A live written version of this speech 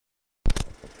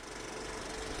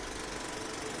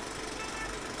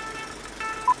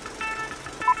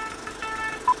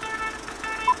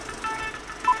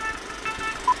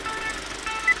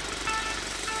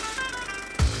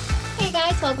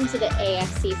welcome to the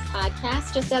AFC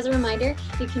podcast. Just as a reminder,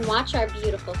 you can watch our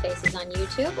beautiful faces on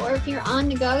YouTube, or if you're on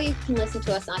the go, you can listen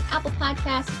to us on Apple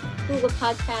Podcasts, Google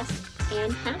Podcasts,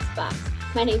 and Castbox.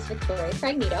 My name is Victoria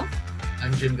Fragnito.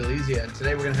 I'm Jim Galizia, and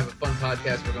today we're going to have a fun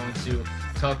podcast. We're going to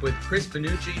talk with Chris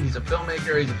Benucci. He's a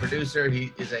filmmaker, he's a producer,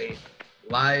 he is a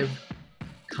live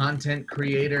content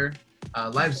creator,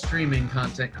 live streaming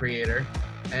content creator,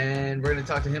 and we're going to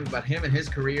talk to him about him and his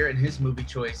career and his movie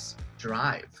choice,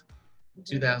 Drive,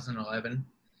 2011.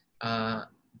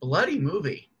 Bloody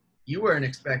movie. You weren't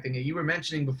expecting it. You were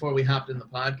mentioning before we hopped in the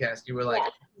podcast, you were like, I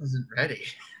wasn't ready.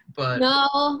 But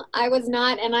no, I was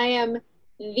not, and I am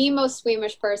the most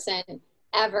squeamish person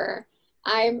ever.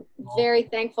 I'm very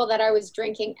thankful that I was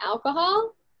drinking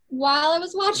alcohol while I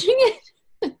was watching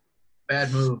it.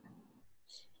 Bad move.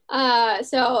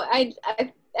 So I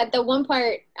at the one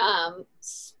part,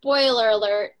 spoiler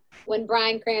alert, when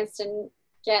Bryan Cranston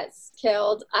gets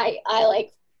killed, I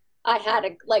had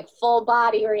a full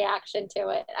body reaction to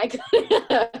it. I knew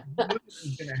it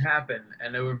was gonna happen,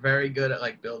 and they were very good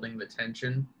at building the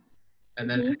tension, and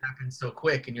then it happened so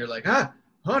quick, and you're like, oh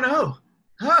no,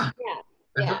 I hope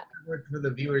it worked for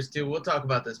the viewers too. We'll talk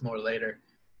about this more later.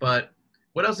 But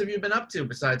what else have you been up to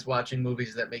besides watching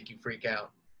movies that make you freak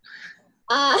out?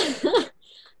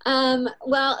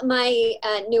 Well, my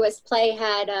newest play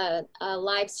had a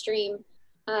live stream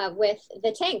with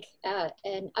The Tank,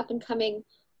 an up-and-coming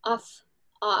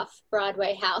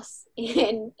off-Broadway house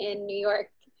in New York.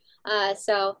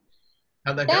 So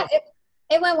how'd that go?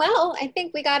 It went well. I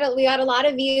think we got a lot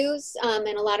of views and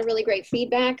a lot of really great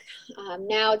feedback.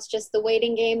 Now it's just the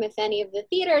waiting game if any of the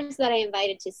theaters that I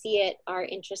invited to see it are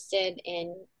interested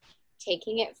in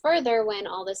taking it further when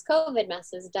all this COVID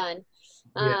mess is done.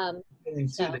 I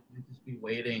think too that you just be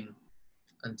waiting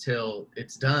until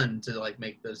it's done to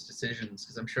make those decisions,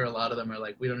 because I'm sure a lot of them are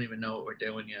like, we don't even know what we're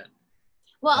doing yet.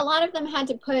 Well, a lot of them had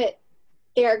to put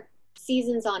their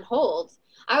seasons on hold.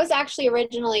 I was actually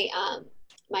originally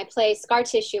my play Scar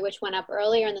Tissue, which went up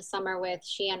earlier in the summer with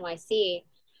She NYC,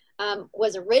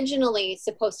 was originally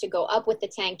supposed to go up with The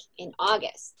Tank in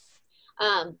August.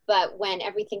 But when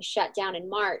everything shut down in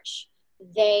March,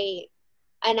 I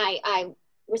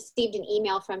received an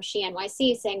email from She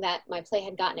NYC saying that my play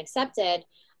had gotten accepted.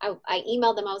 I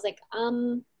emailed them. I was like,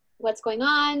 what's going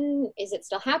on? Is it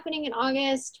still happening in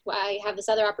August? I have this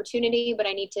other opportunity, but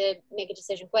I need to make a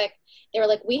decision quick. They were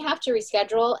like, we have to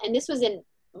reschedule. And this was in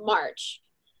March.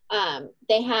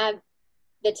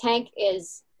 The Tank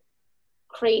is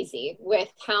crazy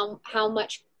with how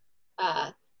much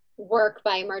work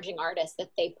by emerging artists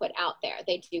that they put out there.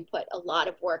 They do put a lot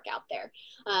of work out there.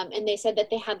 And they said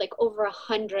that they had over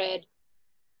 100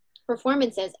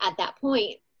 performances at that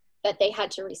point that they had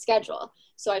to reschedule.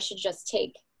 So I should just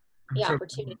take the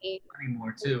opportunity.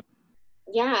 More too.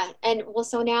 Yeah. And well,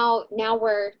 so now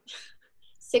we're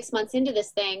 6 months into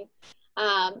this thing.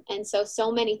 And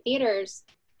so many theaters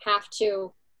have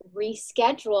to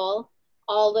reschedule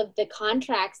all of the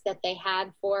contracts that they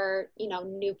had for,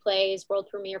 new plays, world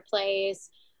premiere plays,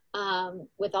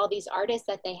 with all these artists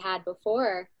that they had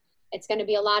before. It's going to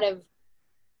be a lot of,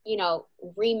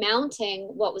 remounting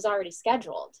what was already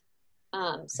scheduled.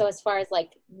 So as far as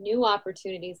new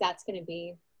opportunities, that's going to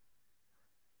be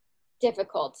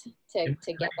difficult to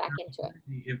get back into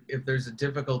it. If there's a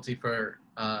difficulty for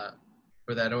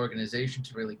that organization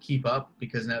to really keep up,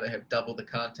 because now they have double the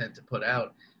content to put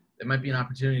out, there might be an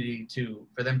opportunity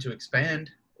for them to expand,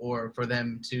 or for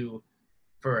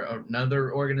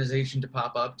another organization to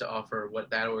pop up to offer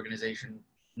what that organization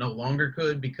no longer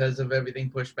could because of everything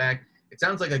pushed back. It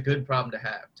sounds like a good problem to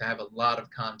have a lot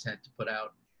of content to put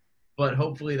out, but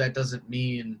hopefully that doesn't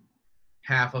mean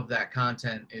half of that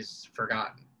content is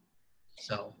forgotten.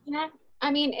 So yeah,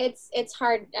 I mean, it's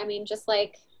hard. I mean, just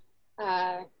live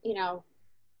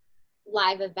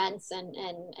events and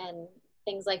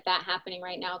things like that happening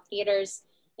right now. Theaters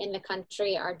in the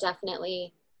country are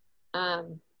definitely,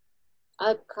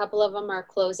 a couple of them are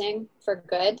closing for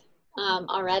good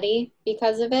already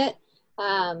because of it.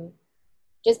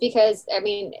 Just because, I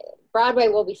mean, Broadway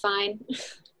will be fine.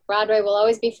 Broadway will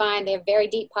always be fine. They have very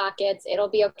deep pockets. It'll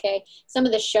be okay. Some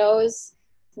of the shows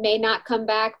may not come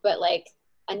back, but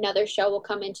another show will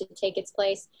come in to take its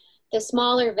place. The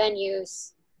smaller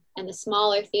venues and the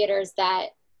smaller theaters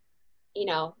that,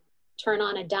 turn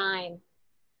on a dime,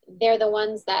 they're the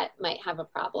ones that might have a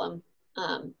problem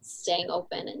staying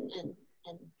open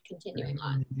and continuing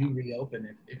on.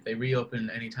 If they reopen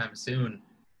anytime soon,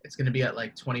 it's going to be at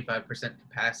 25%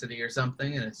 capacity or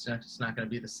something, and it's not going to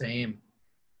be the same.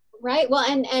 Right. Well,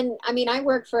 and I mean, I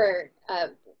work for a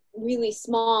really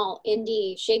small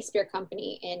indie Shakespeare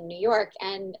company in New York,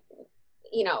 and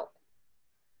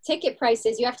ticket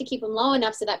prices, you have to keep them low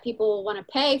enough so that people will want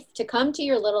to pay to come to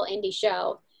your little indie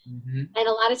show. Mm-hmm. And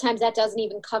a lot of times that doesn't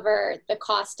even cover the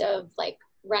cost of like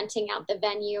renting out the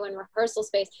venue and rehearsal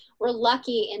space. We're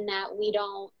lucky in that we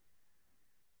don't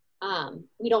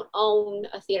own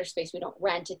a theater space. We don't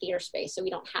rent a theater space. So we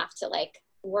don't have to like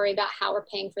worry about how we're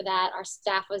paying for that. Our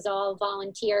staff is all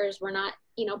volunteers. We're not,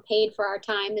 paid for our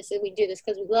time. We do this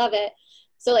because we love it.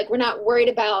 So like, we're not worried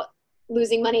about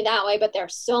losing money that way, but there are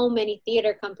so many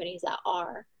theater companies that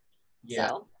are. Yeah,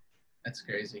 so that's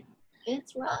crazy.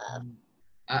 It's rough.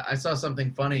 I saw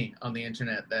something funny on the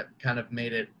internet that kind of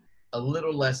made it a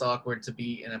little less awkward to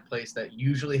be in a place that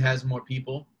usually has more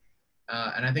people.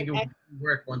 And I think it would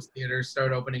work once theaters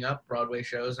start opening up, Broadway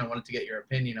shows. And I wanted to get your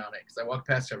opinion on it because I walked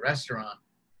past a restaurant,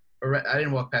 I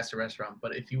didn't walk past a restaurant,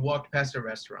 but if you walked past a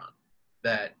restaurant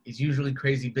that is usually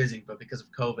crazy busy, but because of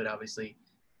COVID, obviously,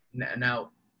 now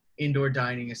indoor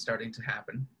dining is starting to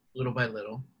happen little by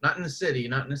little. Not in the city,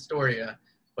 not in Astoria,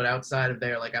 but outside of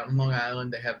there, like out in Long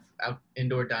Island, they have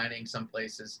indoor dining some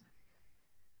places.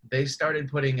 They started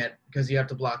putting it, because you have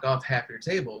to block off half your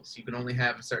tables, you can only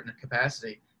have a certain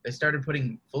capacity. They started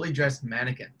putting fully dressed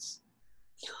mannequins.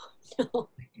 No.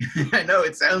 I know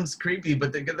it sounds creepy,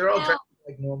 but they're all dressed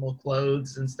in like normal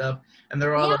clothes and stuff, and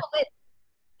they're all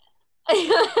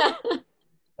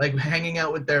like hanging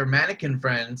out with their mannequin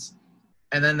friends,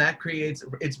 and then that creates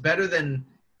it's better than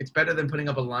putting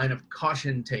up a line of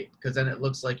caution tape, because then it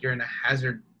looks like you're in a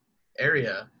hazard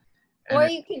area. Or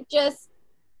you could just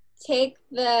take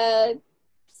the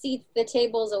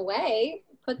tables away,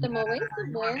 put them away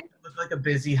somewhere. It looks like a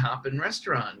busy hopping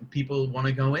restaurant. People want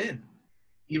to go in,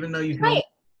 even though you can right.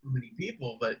 so many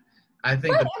people. But I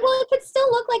think well, it could still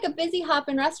look like a busy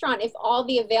hopping restaurant if all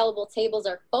the available tables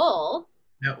are full.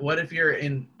 Now, what if you're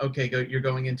you're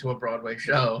going into a Broadway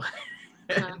show,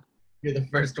 and you're the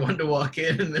first one to walk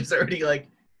in, and there's already like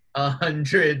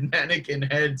 100 mannequin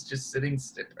heads just sitting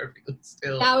perfectly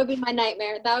still. That would be my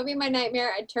nightmare.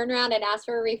 I'd turn around, I'd ask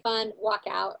for a refund, walk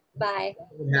out. Bye.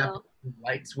 No. The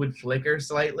lights would flicker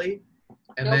slightly,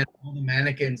 and then all the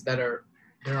mannequins they're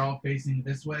all facing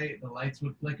this way, the lights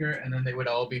would flicker, and then they would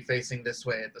all be facing this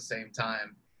way at the same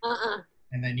time.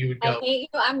 And then you would go, I hate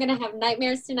you. I'm going to have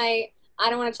nightmares tonight. I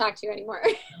don't want to talk to you anymore.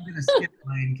 I'm going to skip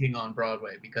Lion King on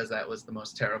Broadway because that was the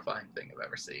most terrifying thing I've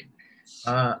ever seen.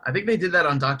 I think they did that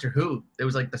on Doctor Who. There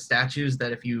was like the statues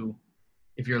that if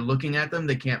you're looking at them,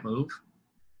 they can't move.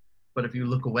 But if you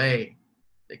look away,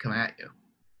 they come at you.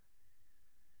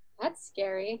 That's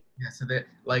scary. Yeah, so that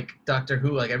like Doctor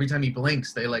Who, like every time he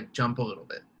blinks, they like jump a little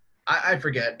bit. I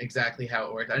forget exactly how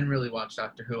it worked. I didn't really watch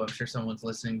Doctor Who. I'm sure someone's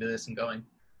listening to this and going,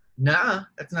 nah,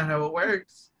 that's not how it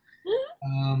works.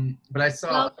 But I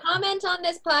saw. Well, comment on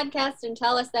this podcast and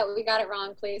tell us that we got it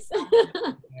wrong, please.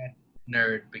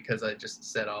 Nerd, because I just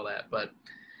said all that. But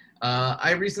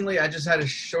I just had a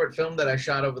short film that I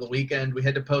shot over the weekend. We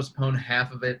had to postpone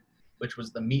half of it, which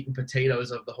was the meat and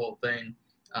potatoes of the whole thing.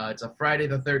 It's a Friday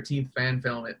the 13th fan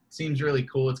film. It seems really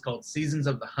cool. It's called Seasons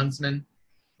of the Huntsman.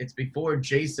 It's before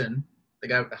Jason, the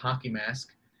guy with the hockey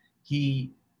mask.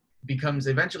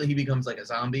 Eventually he becomes like a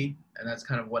zombie, and that's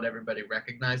kind of what everybody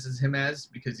recognizes him as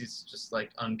because he's just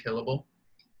like unkillable.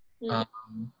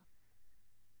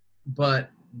 But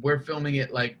we're filming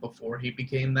it like before he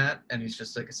became that, and he's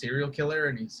just like a serial killer,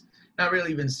 and he's not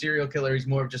really even a serial killer. He's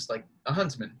more of just like a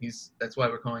huntsman. That's why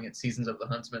we're calling it Seasons of the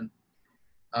Huntsman.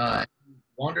 He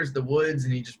wanders the woods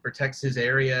and he just protects his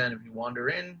area, and if you wander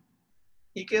in,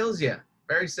 he kills you.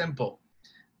 Very simple.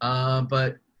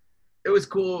 But it was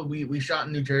cool. We shot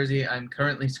in New Jersey. I'm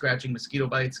currently scratching mosquito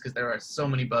bites because there are so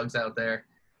many bugs out there.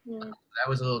 That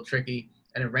was a little tricky.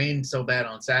 And it rained so bad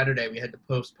on Saturday, we had to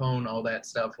postpone all that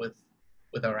stuff with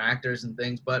our actors and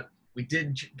things. But we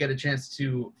did get a chance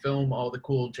to film all the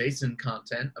cool Jason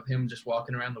content of him just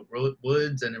walking around the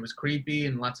woods, and it was creepy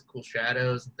and lots of cool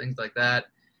shadows and things like that.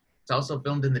 It's also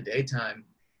filmed in the daytime,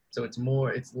 so it's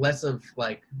less of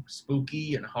like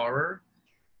spooky and horror.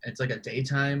 It's like a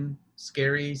daytime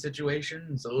scary situation.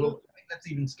 I think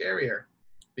that's even scarier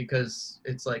because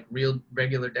it's like real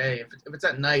regular day. If it's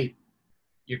at night,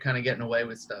 you're kind of getting away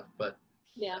with stuff, but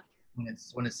yeah, when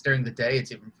it's during the day,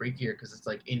 it's even freakier because it's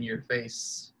like in your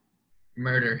face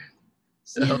murder.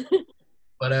 So,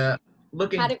 but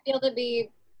how'd it feel to be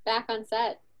back on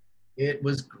set? It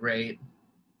was great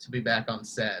to be back on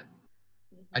set.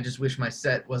 I just wish my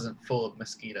set wasn't full of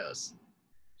mosquitoes.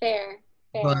 Fair.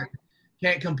 But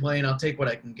can't complain. I'll take what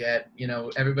I can get.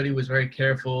 Everybody was very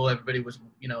careful. Everybody was,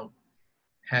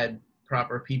 had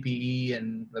proper PPE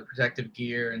and the protective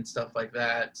gear and stuff like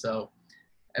that. So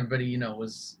everybody,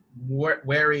 was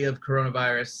wary of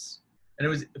coronavirus. And it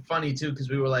was funny too, because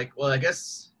we were like, well, I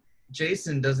guess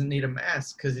Jason doesn't need a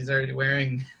mask because he's already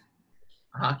wearing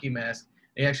a hockey mask.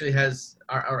 He actually has,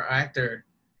 our actor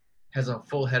has a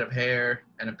full head of hair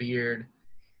and a beard,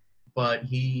 but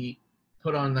he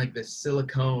put on like this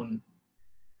silicone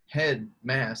head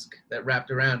mask that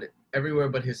wrapped around it everywhere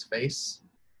but his face,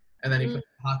 and then he put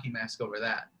a hockey mask over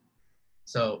that.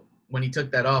 So when he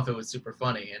took that off, it was super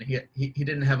funny, and he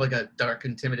didn't have like a dark,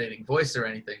 intimidating voice or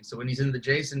anything. So when he's in the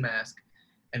Jason mask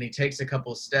and he takes a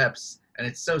couple steps, and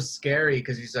it's so scary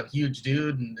because he's a huge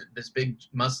dude in this big,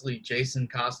 muscly Jason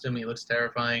costume, he looks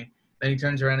terrifying. Then he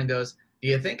turns around and goes, "Do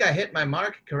you think I hit my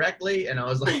mark correctly?" And I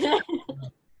was like,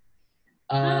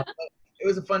 it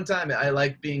was a fun time. I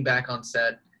liked being back on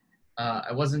set.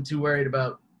 I wasn't too worried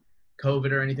about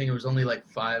COVID or anything. It was only like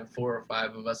 4 or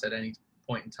 5 of us at any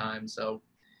point in time. So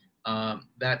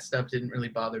that stuff didn't really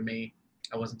bother me.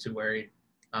 I wasn't too worried.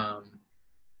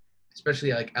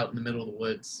 Especially like out in the middle of the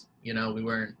woods, we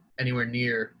weren't anywhere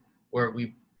near where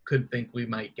we could think we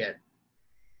might get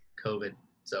COVID.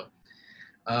 So,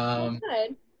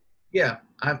 good. Yeah,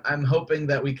 I'm hoping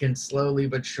that we can slowly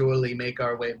but surely make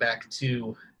our way back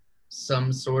to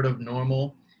some sort of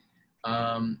normal.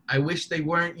 I wish they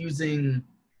weren't using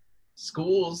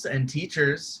schools and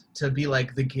teachers to be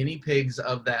like the guinea pigs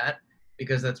of that,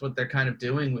 because that's what they're kind of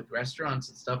doing with restaurants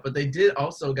and stuff. But they did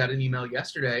also got an email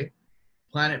yesterday.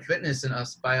 Planet Fitness and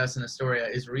by us in Astoria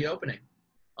is reopening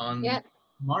on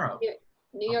tomorrow.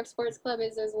 New York Sports Club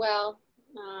is as well.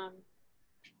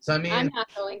 So I mean, I'm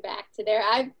not going back to there.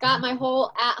 I've got my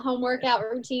whole at-home workout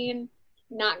routine.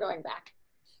 Not going back.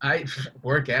 I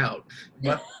work out.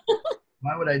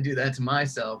 Why would I do that to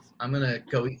myself? I'm gonna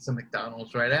go eat some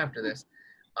McDonald's right after this.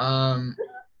 I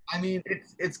mean,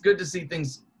 it's good to see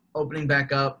things opening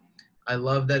back up. I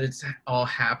love that it's all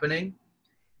happening,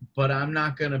 but I'm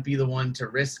not gonna be the one to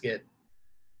risk it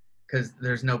because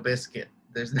there's no biscuit.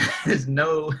 There's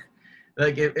no,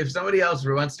 like, if somebody else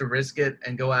wants to risk it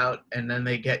and go out and then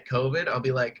they get COVID, I'll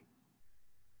be like,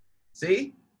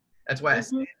 see, that's why I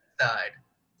stayed inside.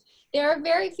 There are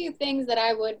very few things that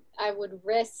I would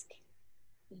risk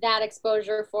that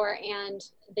exposure for, and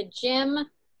the gym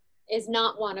is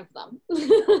not one of them.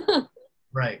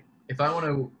 Right. If I want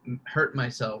to hurt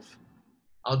myself,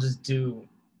 I'll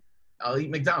eat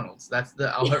McDonald's. I'll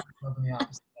hurt myself in the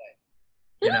opposite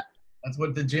way. That's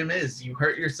what the gym is. You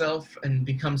hurt yourself and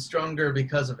become stronger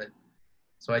because of it.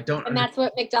 So And that's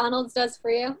what McDonald's does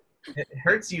for you? It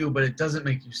hurts you, but it doesn't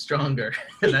make you stronger.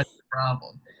 And that's the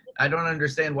problem. I don't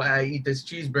understand why I eat this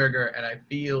cheeseburger and I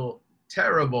feel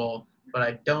terrible, but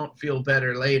I don't feel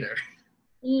better later.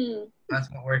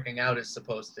 That's what working out is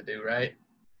supposed to do, right?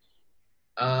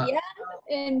 Yeah,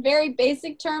 in very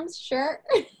basic terms, sure.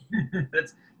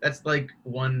 That's like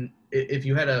one. If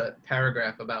you had a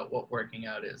paragraph about what working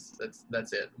out is,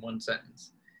 that's it. One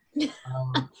sentence.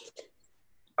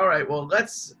 All right. Well,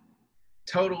 let's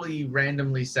totally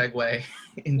randomly segue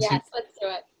into let's do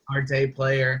it. Our day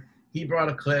player. He brought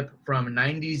a clip from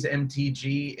 90s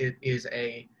MTG. It is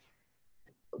a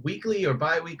weekly or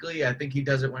bi-weekly. I think he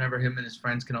does it whenever him and his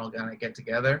friends can all kind of get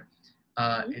together.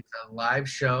 It's a live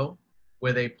show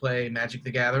where they play Magic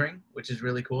the Gathering, which is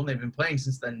really cool. And they've been playing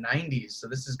since the 90s. So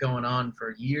this is going on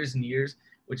for years and years,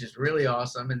 which is really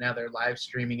awesome. And now they're live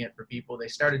streaming it for people. They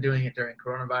started doing it during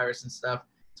coronavirus and stuff.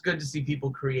 It's good to see people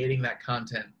creating that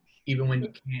content, even when you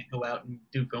can't go out and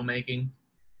do filmmaking,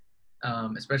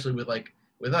 especially with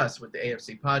us, with the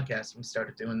AFC podcast. We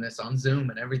started doing this on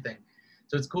Zoom and everything.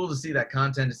 So it's cool to see that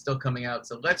content is still coming out.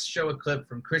 So let's show a clip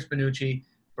from Chris Benucci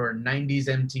for 90s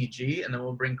MTG, and then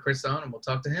we'll bring Chris on and we'll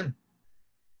talk to him.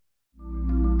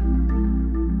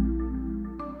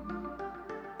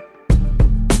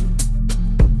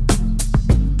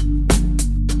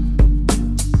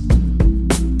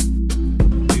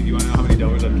 Do you want to know how many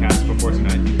dollars I've cast before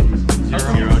tonight?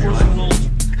 Zero. You're on your life.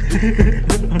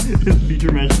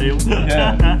 Feature match table.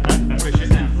 Yeah.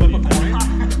 Flip a coin.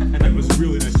 That was a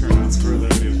really nice turnout for the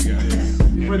video guys.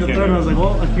 For the third, I was like,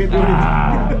 well, I can't do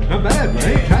anything. Not bad,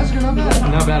 right? Cash are not bad.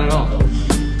 Not bad at all.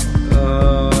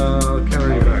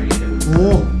 Counter you back.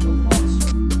 Cool.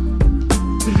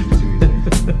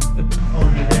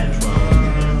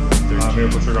 Maybe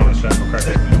we'll put sugar on the stack.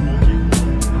 Okay.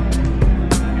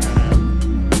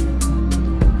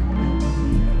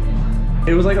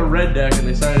 It was like a red deck and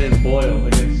they started in boil.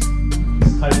 Like it's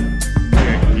tight.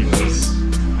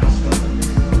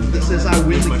 This is I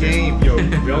win the game. Yo,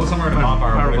 we all somewhere have off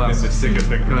our witness is sick of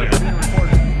thick. I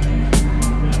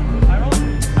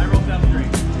rolled down the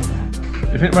drink.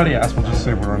 If anybody asks, we'll just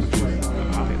say we're on the team.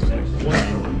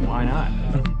 Why not?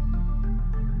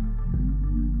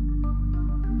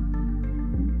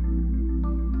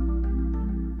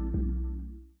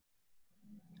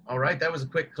 All right. right, that was a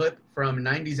quick clip from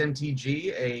 90s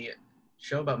MTG, a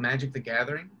show about Magic the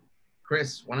Gathering.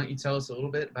 Chris, why don't you tell us a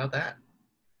little bit about that?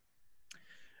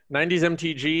 90s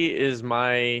MTG is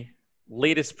my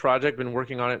latest project. Been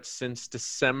working on it since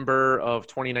December of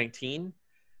 2019.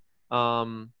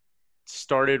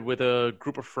 Started with a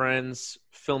group of friends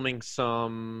filming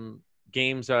some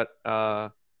games at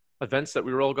events that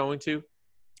we were all going to.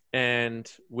 And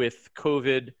with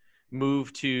COVID,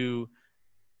 moved to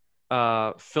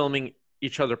filming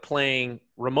each other playing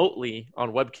remotely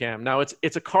on webcam. Now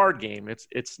it's a card game.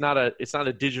 It's not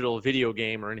a digital video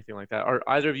game or anything like that. Are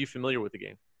either of you familiar with the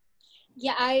game?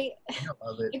 Yeah, I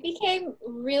love it. it became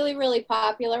really, really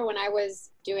popular when I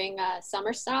was doing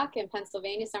summer stock in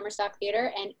Pennsylvania, summer stock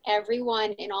theater, and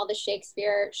everyone in all the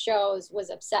Shakespeare shows was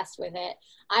obsessed with it.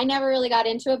 I never really got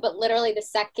into it, but literally the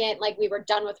second like we were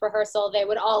done with rehearsal, they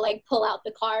would all like pull out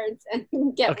the cards and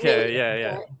get really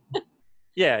into it.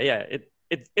 Yeah.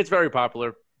 It's very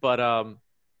popular, but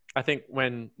I think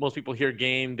when most people hear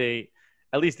game,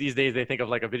 at least these days, they think of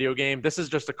like a video game. This is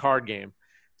just a card game.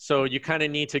 So you kind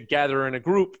of need to gather in a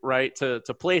group, right, to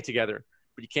play together.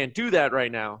 But you can't do that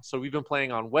right now. So we've been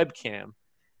playing on webcam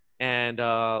and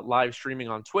live streaming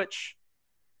on Twitch.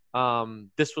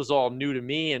 This was all new to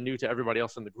me and new to everybody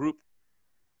else in the group.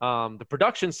 The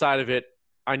production side of it,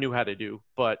 I knew how to do,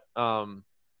 but I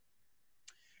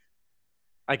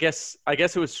guess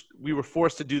it was, we were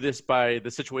forced to do this by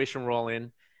the situation we're all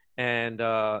in, and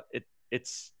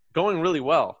it's going really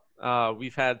well.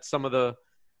 We've had some of the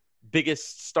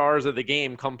biggest stars of the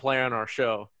game come play on our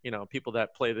show, people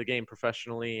that play the game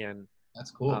professionally, and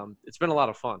That's cool. it's been a lot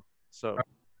of fun. So Are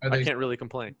I they can't really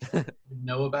complain.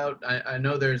 know about? I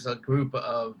know there's a group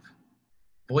of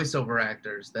voiceover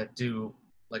actors that do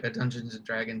like a Dungeons and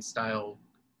Dragons style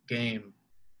game,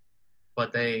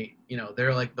 but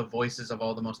they're like the voices of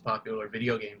all the most popular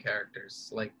video game characters.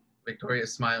 Like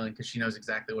Victoria's smiling because she knows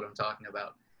exactly what I'm talking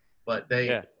about. But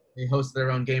they host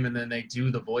their own game and then they do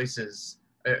the voices.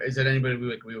 Is it anybody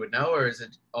we would know, or is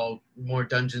it all more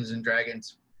Dungeons and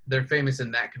Dragons? They're famous in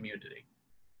that community.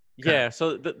 Yeah.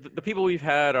 So the people we've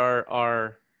had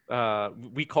are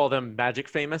we call them Magic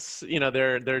famous.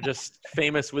 They're just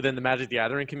famous within the Magic the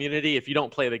Gathering community. If you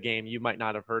don't play the game, you might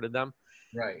not have heard of them.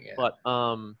 Right. Yeah. But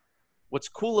what's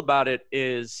cool about it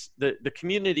is the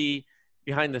community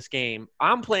behind this game.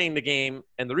 I'm playing the game,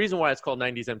 and the reason why it's called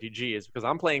 90s MTG is because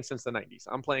I'm playing since the 90s.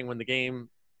 I'm playing when the game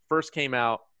first came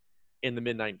out in the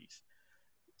mid-90s.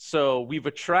 So we've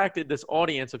attracted this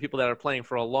audience of people that are playing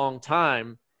for a long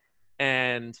time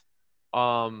and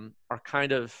are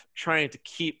kind of trying to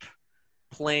keep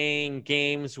playing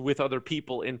games with other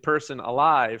people in person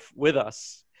alive with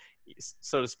us,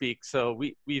 so to speak. So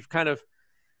we've kind of,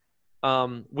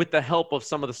 with the help of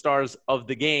some of the stars of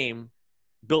the game,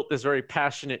 built this very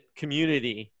passionate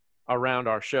community around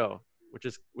our show, which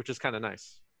is kind of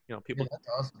nice. People, that's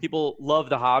awesome. People love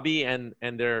the hobby and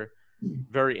they're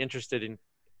very interested in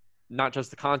not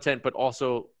just the content, but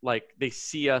also like they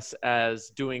see us as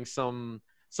doing some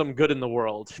good in the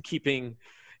world, keeping,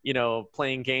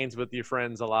 playing games with your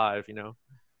friends alive,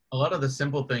 A lot of the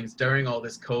simple things during all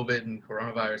this COVID and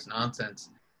coronavirus nonsense,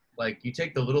 like you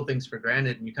take the little things for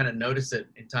granted and you kind of notice it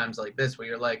in times like this where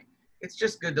you're like, it's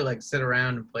just good to like sit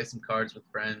around and play some cards with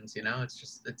friends,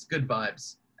 it's good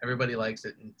vibes. Everybody likes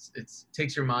it. And it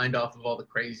takes your mind off of all the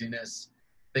craziness,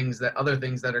 other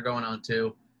things that are going on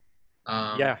too.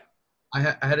 I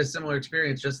had a similar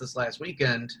experience just this last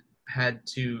weekend.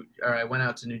 I went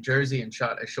out to New Jersey and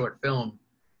shot a short film.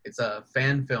 It's a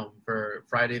fan film for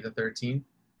Friday the 13th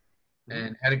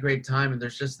and had a great time. And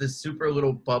there's just this super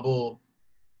little bubble,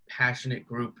 passionate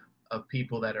group of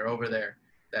people that are over there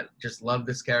that just love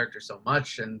this character so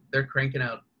much. And they're cranking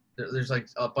out, there's like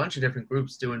a bunch of different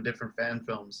groups doing different fan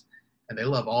films and they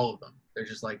love all of them. They're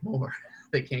just like more,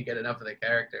 they can't get enough of the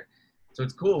character. So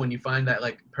it's cool when you find that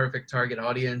like perfect target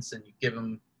audience and you give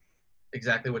them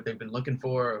exactly what they've been looking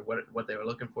for or what they were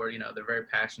looking for. They're very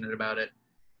passionate about it.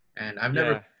 And I've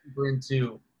never been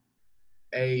into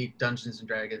Dungeons and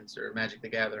Dragons or Magic the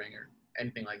Gathering or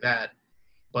anything like that.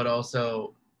 But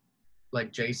also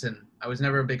like Jason, I was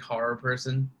never a big horror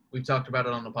person. We've talked about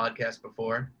it on the podcast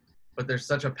before, but there's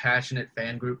such a passionate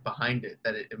fan group behind it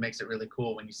that it makes it really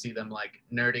cool when you see them like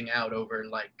nerding out over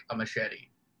like a machete,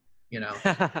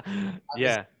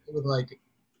 Yeah. With like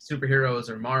superheroes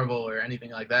or Marvel or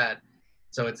anything like that.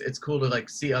 So it's cool to like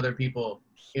see other people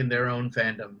in their own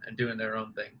fandom and doing their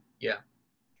own thing. Yeah.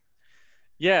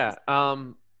 Yeah.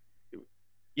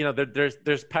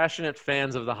 There's passionate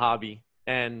fans of the hobby,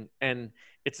 and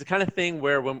it's the kind of thing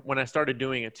where when I started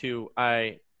doing it too,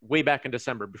 way back in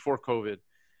December before COVID,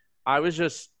 I was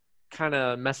just kind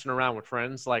of messing around with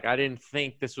friends. Like I didn't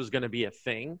think this was going to be a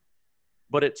thing,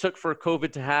 but it took for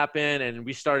COVID to happen. And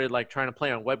we started like trying to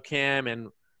play on webcam, and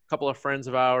a couple of friends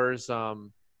of ours,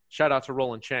 shout out to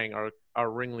Roland Chang,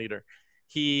 our ringleader.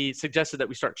 He suggested that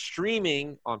we start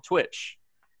streaming on Twitch.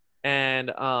 And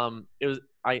it was,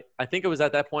 I think it was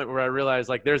at that point where I realized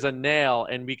like there's a nail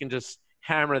and we can just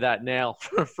hammer that nail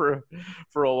for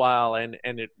a while, and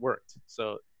it worked.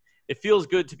 So it feels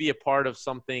good to be a part of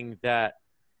something that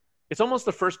it's almost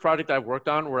the first project I've worked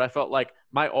on where I felt like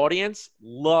my audience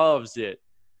loves it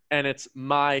and it's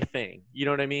my thing. You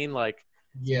know what I mean? Like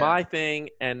it's my thing,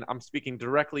 and I'm speaking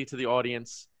directly to the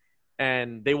audience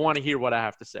and they want to hear what I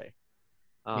have to say.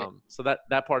 So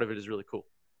that part of it is really cool.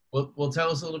 Well, tell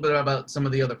us a little bit about some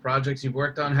of the other projects you've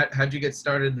worked on. How'd you get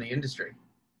started in the industry?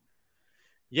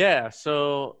 Yeah,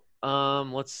 so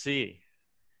let's see.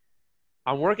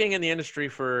 I'm working in the industry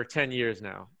for 10 years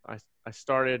now. I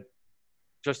started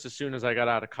just as soon as I got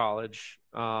out of college.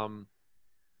 Mentored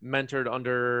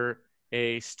under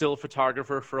a still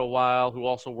photographer for a while who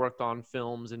also worked on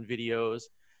films and videos.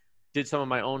 Did some of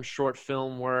my own short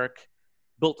film work.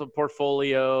 Built a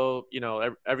portfolio, you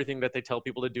know, everything that they tell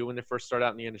people to do when they first start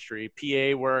out in the industry,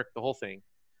 PA work, the whole thing.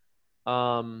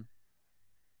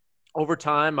 Over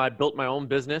time, I built my own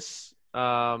business,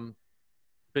 been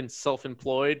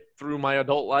self-employed through my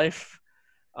adult life.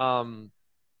 I'm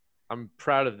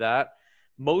proud of that.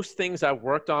 Most things I've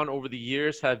worked on over the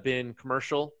years have been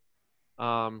commercial,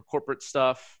 corporate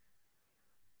stuff.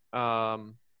 I've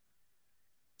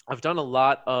done a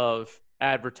lot of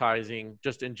advertising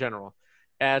just in general.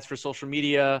 Ads for social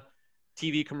media,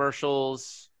 TV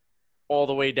commercials, all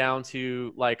the way down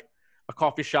to like a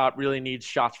coffee shop really needs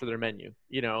shots for their menu.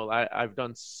 You know, I've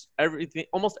done everything,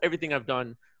 almost everything I've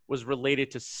done was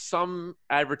related to some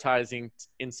advertising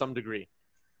in some degree,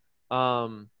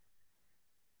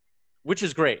 which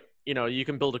is great. You know, you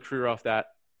can build a career off that.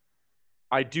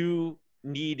 I do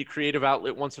need a creative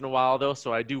outlet once in a while though.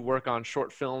 So I do work on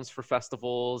short films for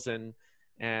festivals and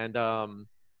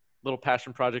little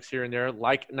passion projects here and there,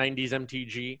 like 90s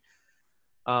MTG.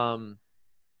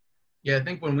 Yeah, I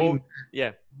think when we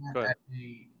met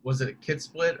was it a Kid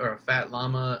Split or a Fat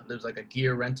Llama? There's like a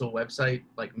gear rental website,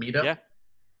 like Meetup. Yeah.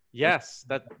 Yes,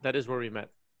 that is where we met.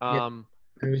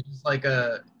 It was just like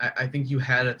I think you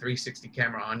had a 360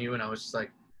 camera on you, and I was just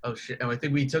like, oh shit. And I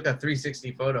think we took a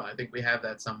 360 photo. I think we have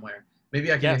that somewhere.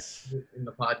 Maybe I can get it in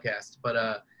the podcast,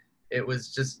 but it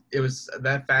was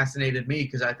that fascinated me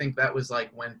because I think that was like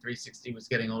when 360 was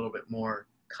getting a little bit more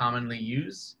commonly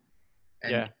used,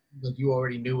 and like you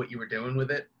already knew what you were doing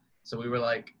with it, so we were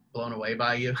like blown away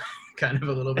by you, kind of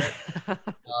a little bit.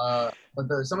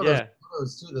 But some of those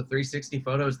photos too, the 360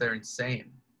 photos, they're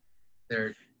insane.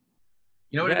 They're,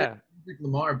 you know what it is? Kendrick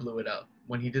Lamar blew it up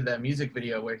when he did that music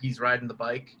video where he's riding the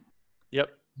bike. Yep.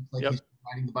 It's like he's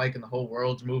riding the bike and the whole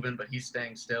world's moving, but he's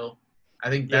staying still. I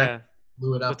think that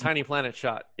blew it up. The Tiny Planet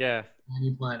shot. Yeah.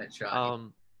 Tiny Planet shot.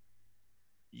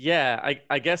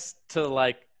 I guess to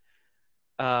like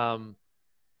kind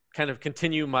of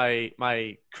continue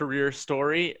my career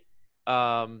story,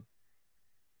 I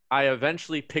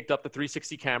eventually picked up the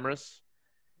 360 cameras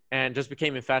and just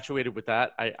became infatuated with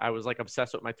that. I was like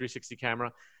obsessed with my 360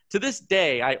 camera. To this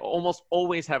day, I almost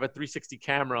always have a 360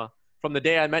 camera from the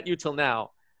day I met you till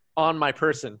now on my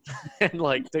person and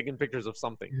like taking pictures of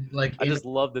something. Like I just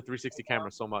love the 360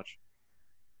 camera so much.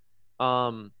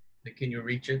 Can you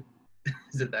reach it?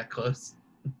 Is it that close?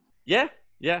 Yeah.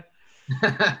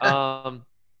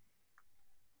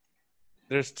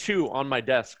 There's two on my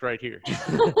desk right here.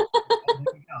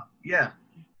 Yeah.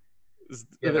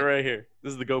 They're right here.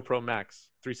 This is the GoPro Max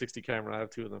 360 camera. I have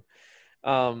two of them.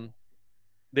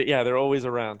 They're always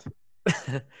around.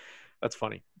 That's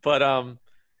funny. But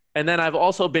and then I've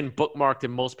also been bookmarked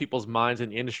in most people's minds in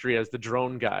the industry as the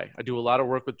drone guy. I do a lot of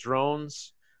work with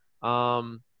drones.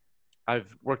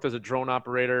 I've worked as a drone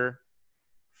operator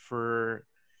for,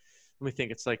 let me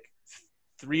think, it's like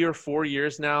 3 or 4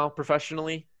 years now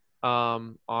professionally,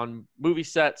 on movie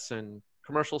sets and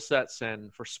commercial sets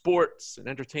and for sports and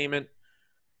entertainment.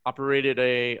 Operated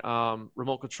a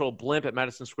remote control blimp at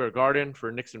Madison Square Garden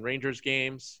for Knicks and Rangers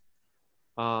games.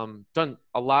 Done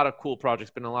a lot of cool projects,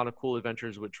 been a lot of cool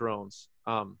adventures with drones.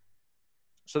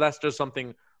 So that's just something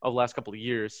of the last couple of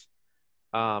years.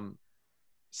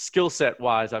 Skill set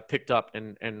wise, I've picked up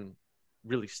and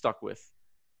really stuck with.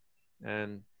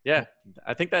 And yeah,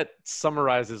 I think that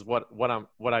summarizes what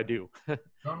I do.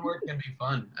 Drone work can be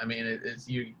fun. I mean, it's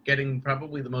you're getting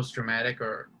probably the most dramatic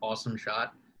or awesome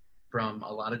shot from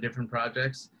a lot of different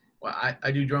projects. Well,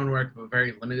 I do drone work, but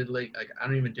very limitedly. Like I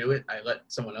don't even do it. I let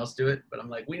someone else do it, but I'm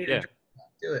like, we need to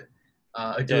do it.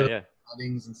 I do it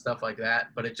outings and stuff like that.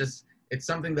 But it's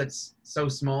something that's so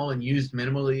small and used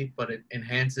minimally, but it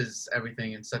enhances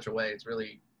everything in such a way. It's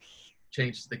really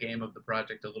changed the game of the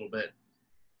project a little bit.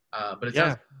 But it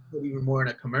sounds even more in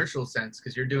a commercial sense,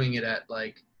 because you're doing it at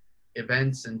like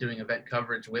events and doing event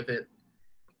coverage with it,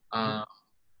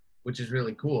 which is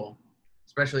really cool,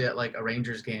 especially at like a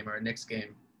Rangers game or a Knicks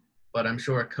game. But I'm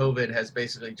sure COVID has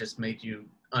basically just made you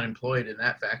unemployed in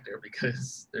that factor,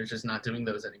 because they're just not doing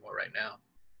those anymore right now.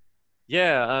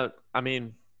 Yeah, I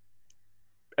mean,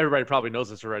 everybody probably knows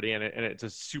this already, and it's a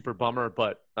super bummer.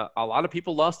 But a lot of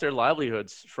people lost their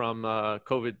livelihoods from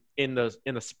COVID in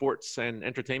the sports and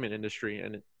entertainment industry,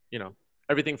 and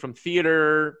everything from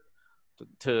theater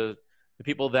to the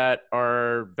people that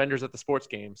are vendors at the sports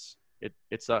games.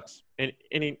 It sucks. And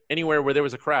anywhere where there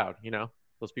was a crowd,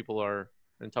 those people are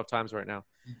in tough times right now.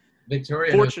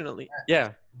 Victoria, fortunately,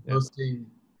 hosting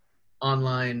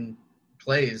online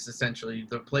plays, essentially.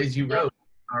 The plays you wrote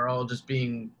are all just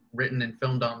being written and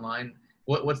filmed online.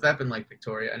 What's that been like,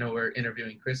 Victoria? I know we're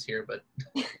interviewing Chris here, but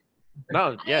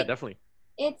no, yeah, definitely.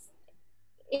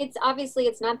 It's obviously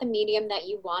it's not the medium that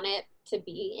you want it to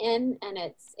be in, and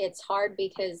it's hard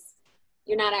because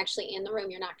you're not actually in the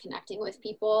room, you're not connecting with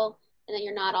people, and then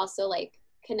you're not also like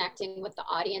connecting with the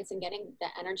audience and getting the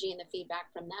energy and the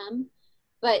feedback from them.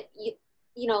 But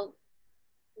you know,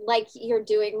 like you're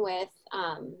doing with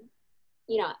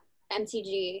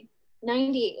MTG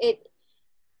 90,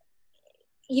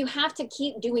 you have to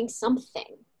keep doing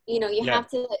something. You have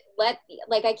to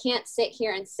I can't sit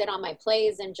here and sit on my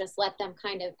plays and just let them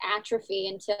kind of atrophy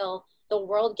until the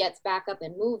world gets back up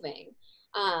and moving.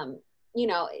 And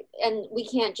we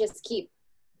can't just keep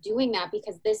doing that,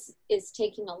 because this is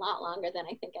taking a lot longer than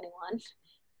I think anyone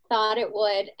thought it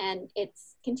would. And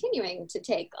it's continuing to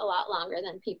take a lot longer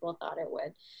than people thought it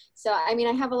would. So, I mean,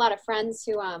 I have a lot of friends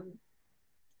who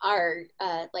are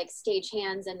like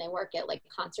stagehands, and they work at like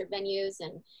concert venues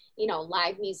and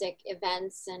live music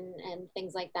events and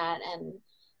things like that, and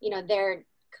they're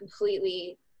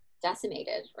completely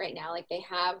decimated right now. Like they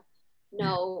have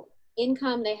no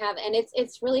income, and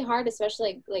it's really hard,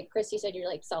 especially like Chris, you said you're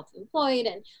like self-employed,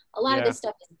 and a lot of this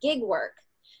stuff is gig work.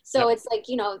 So it's like,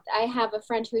 I have a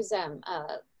friend who's a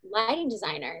lighting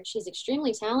designer, and she's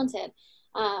extremely talented,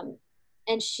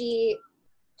 and she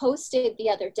posted the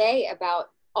other day about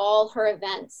all her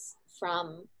events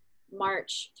from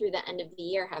March through the end of the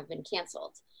year have been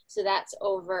canceled. So that's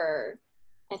over,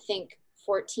 I think,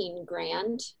 14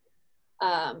 grand.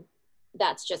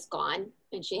 That's just gone,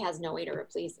 and she has no way to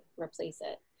replace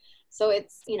it. So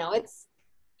it's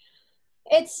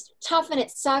tough and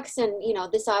it sucks. And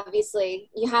this obviously,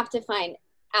 you have to find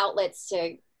outlets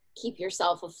to keep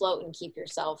yourself afloat and keep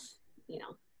yourself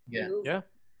moving.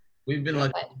 We've been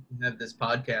lucky to have this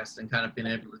podcast and kind of been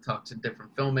able to talk to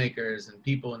different filmmakers and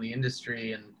people in the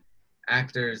industry and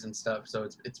actors and stuff. So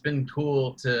it's been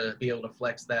cool to be able to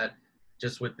flex that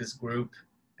just with this group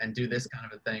and do this kind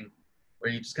of a thing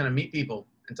where you just kind of meet people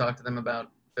and talk to them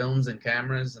about films and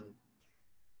cameras and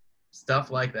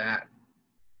stuff like that.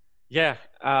 Yeah.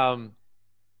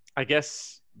 I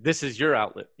guess this is your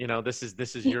outlet. This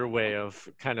is your way of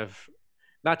kind of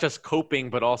not just coping,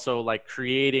 but also like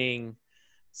creating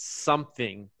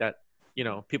something that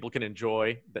people can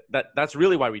enjoy. That's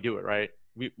really why we do it, right?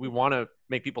 We want to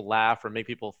make people laugh or make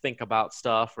people think about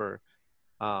stuff, or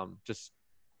just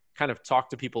kind of talk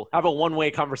to people, have a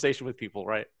one-way conversation with people,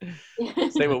 right?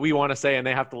 Say what we want to say and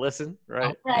they have to listen,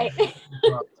 right? Right.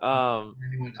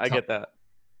 I get that.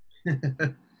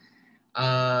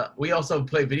 We also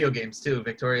play video games too.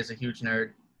 Victoria's a huge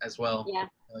nerd as well.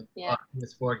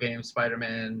 With 4 games,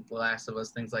 Spider-Man, The Last of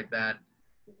Us, things like that.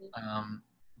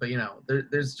 But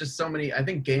there's just so many. I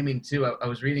think gaming too. I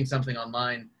was reading something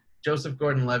online. Joseph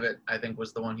Gordon-Levitt, I think,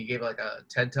 was the one. He gave like a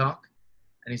TED talk,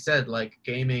 and he said like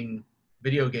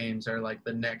video games are like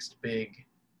the next big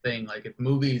thing. Like if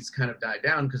movies kind of die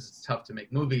down because it's tough to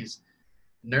make movies,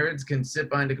 nerds can sit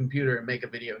behind a computer and make a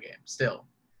video game still.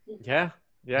 Yeah,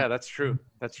 that's true.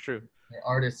 That's true. They're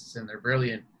artists and they're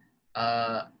brilliant.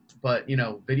 But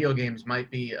video games might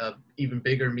be a even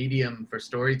bigger medium for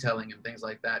storytelling and things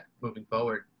like that moving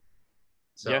forward.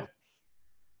 So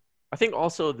I think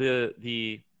also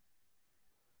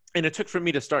and it took for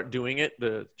me to start doing it,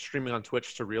 the streaming on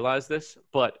Twitch, to realize this,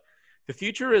 but the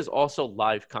future is also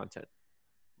live content.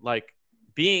 Like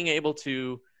being able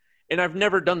to, and I've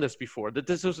never done this before, that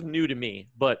this was new to me,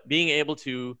 but being able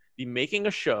to be making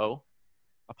a show,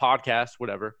 a podcast,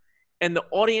 whatever, and the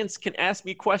audience can ask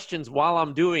me questions while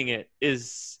I'm doing it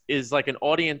is like an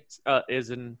audience,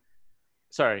 an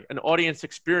audience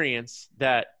experience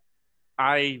that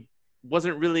I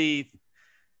wasn't really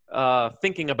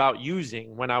thinking about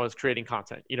using when I was creating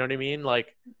content. You know what I mean?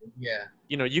 Like, Yeah.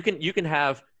 you know, you can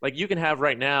have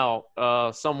right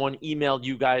now someone email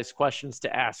you guys questions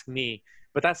to ask me,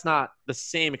 but that's not the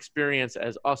same experience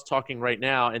as us talking right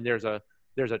now. And there's a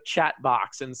chat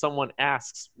box and someone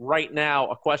asks right now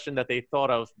a question that they thought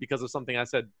of because of something I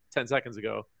said 10 seconds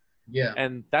ago. Yeah.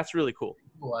 And that's really cool.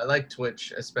 Cool. I like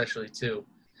Twitch especially too.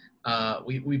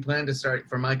 We plan to start,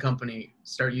 for my company,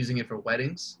 start using it for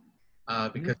weddings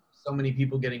because so many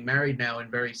people getting married now in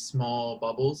very small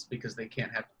bubbles because they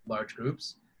can't have large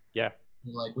groups. Yeah.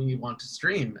 Like, we want to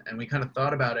stream, and we kind of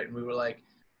thought about it, and we were like,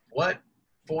 what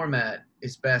format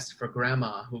is best for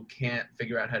grandma who can't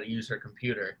figure out how to use her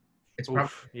computer? It's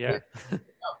probably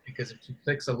because if she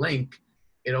clicks a link,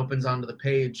 it opens onto the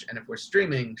page, and if we're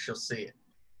streaming, she'll see it.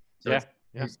 So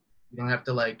you don't have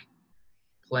to like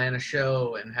plan a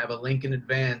show and have a link in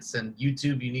advance, and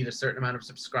YouTube, you need a certain amount of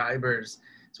subscribers.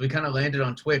 So we kind of landed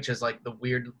on Twitch as like the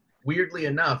weirdly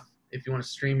enough, if you want to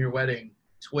stream your wedding,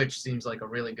 Twitch seems like a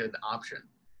really good option.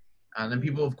 And then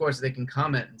people, of course, they can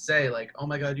comment and say like, oh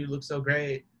my God, you look so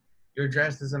great. Your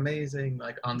dress is amazing.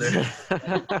 Like on their,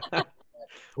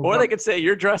 or they could say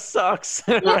your dress sucks.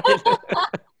 Right?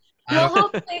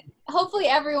 Well, hopefully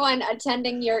everyone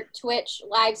attending your Twitch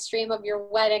live stream of your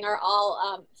wedding are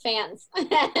all fans. But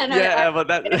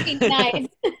that be nice.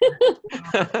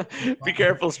 Be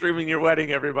careful streaming your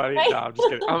wedding, everybody. No, I'm just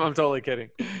kidding. I'm totally kidding.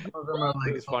 Some of them are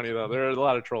like, It's funny though. There are a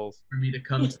lot of trolls. for me to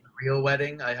come to the real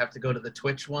wedding, I have to go to the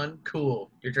Twitch one. Cool.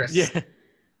 Your dress. Yeah.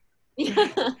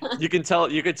 You can tell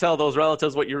those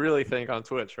relatives what you really think on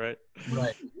Twitch, right?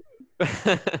 Right.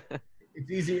 It's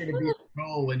easier to be a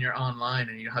troll when you're online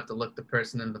and you don't have to look the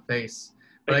person in the face.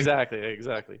 But Exactly.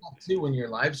 too, when you're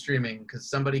live streaming, because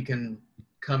somebody can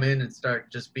come in and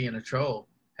start just being a troll.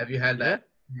 Have you had that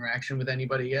interaction with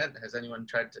anybody yet? Has anyone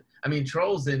tried to? I mean,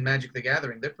 trolls in Magic the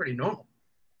Gathering, they're pretty normal,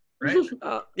 right?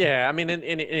 Yeah, I mean, in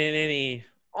any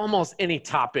almost any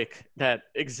topic that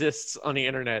exists on the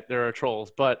internet, there are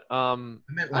trolls. But I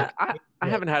meant like, I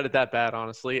haven't had it that bad,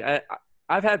 honestly.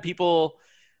 I've had people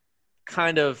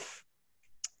kind of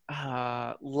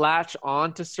latch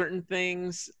on to certain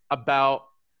things about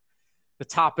the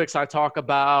topics I talk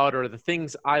about or the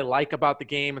things I like about the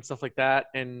game and stuff like that.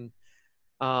 And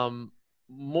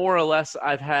more or less,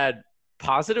 I've had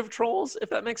positive trolls, if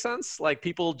that makes sense. Like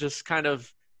people just kind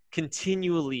of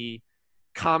continually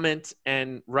comment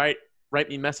and write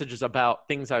me messages about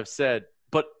things I've said,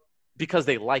 but because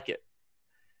they like it.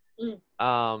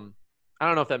 I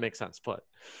don't know if that makes sense, but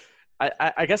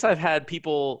I guess I've had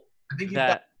people I think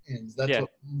that fans. That's what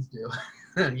fans do.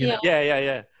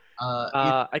 Yeah.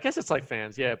 I guess it's like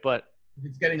fans, but if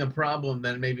it's getting a problem,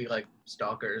 then maybe like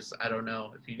stalkers. I don't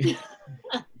know if you.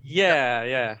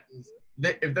 yeah.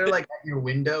 If they're like at your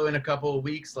window in a couple of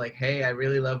weeks, like, hey, I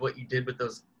really love what you did with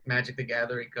those Magic the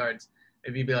Gathering cards.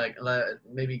 Maybe you'd be like,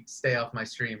 maybe stay off my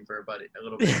stream for a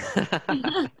little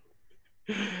bit.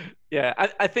 Yeah,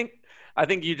 I think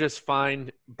you just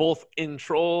find both in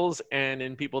trolls and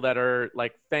in people that are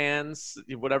like fans,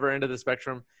 whatever end of the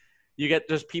spectrum, you get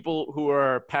just people who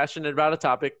are passionate about a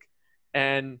topic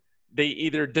and they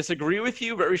either disagree with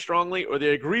you very strongly or they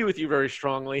agree with you very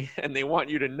strongly and they want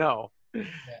you to know. And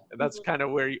that's kind of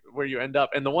where you end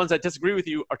up. And the ones that disagree with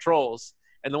you are trolls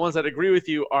and the ones that agree with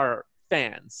you are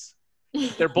fans.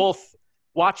 They're both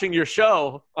watching your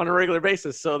show on a regular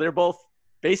basis, so they're both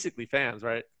basically fans,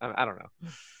 right? I don't know.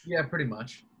 Yeah, pretty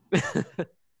much.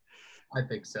 I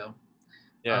think so.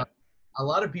 Yeah. A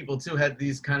lot of people too had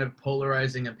these kind of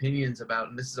polarizing opinions about,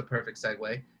 and this is a perfect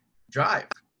segue, Drive,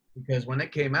 because when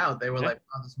it came out, they were like,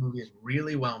 "Oh, this movie is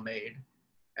really well made,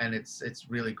 and it's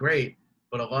really great."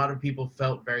 But a lot of people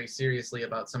felt very seriously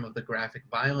about some of the graphic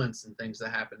violence and things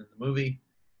that happened in the movie.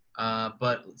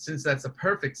 But since that's a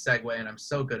perfect segue, and I'm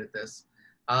so good at this,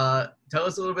 tell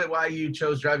us a little bit why you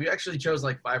chose Drive. You actually chose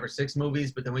like 5 or 6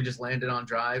 movies, but then we just landed on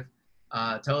Drive.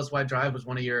 Tell us why Drive was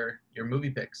one of your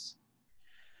movie picks.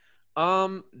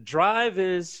 Drive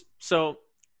is, so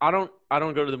I don't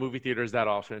go to the movie theaters that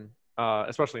often,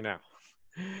 especially now.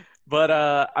 But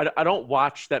I don't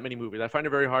watch that many movies. I find it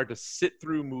very hard to sit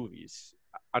through movies.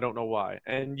 I don't know why.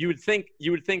 And you would think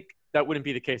that wouldn't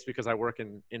be the case because I work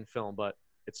in film, but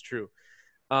it's true.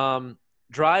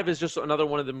 Drive is just another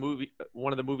one of the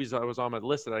movies that was on my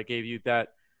list that I gave you that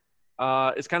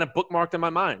is kind of bookmarked in my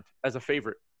mind as a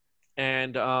favorite.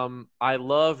 And I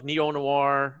love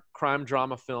neo-noir crime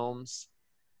drama films.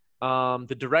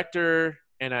 The director,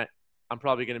 and I'm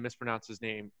probably going to mispronounce his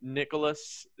name,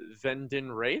 Nicholas Winding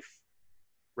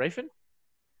Refn.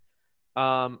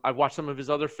 I've watched some of his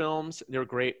other films. They're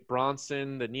great.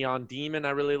 Bronson, The Neon Demon,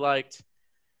 I really liked.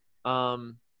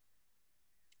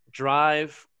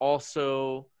 Drive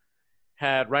also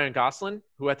had Ryan Gosling,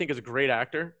 who I think is a great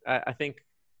actor. I think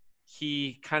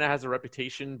he kind of has a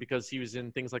reputation because he was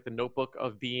in things like The Notebook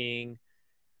of being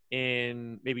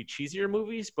in maybe cheesier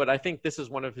movies, but I think this is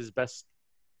one of his best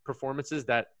performances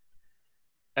that,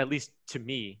 at least to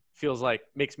me,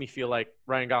 makes me feel like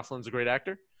Ryan Gosling's a great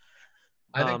actor.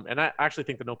 And I actually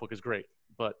think The Notebook is great,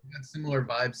 but got similar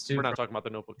vibes too. we're not talking about The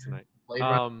Notebook tonight. Blade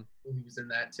Runner, he was in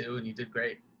that too, and you did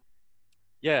great.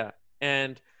 Yeah,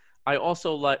 and I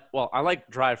also like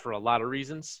Drive for a lot of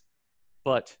reasons,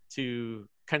 but to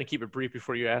kind of keep it brief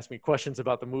before you ask me questions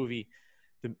about the movie,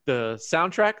 the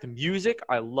soundtrack, the music,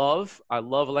 I love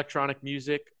electronic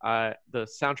music. The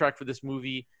soundtrack for this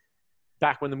movie,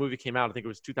 back when the movie came out, I think it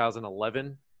was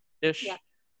 2011-ish.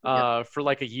 Yeah. For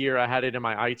like a year, I had it in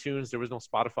my iTunes. There was no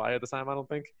Spotify at the time, I don't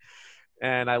think.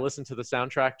 And I listened to the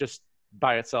soundtrack just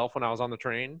by itself when I was on the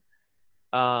train.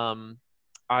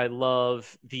 I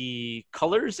love the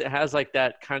colors. It has like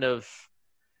that kind of,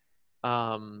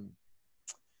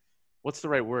 what's the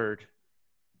right word?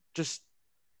 Just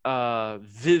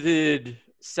vivid,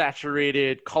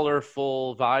 saturated,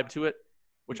 colorful vibe to it,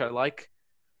 which I like.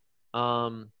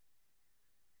 And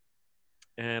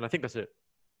I think that's it.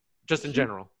 Just in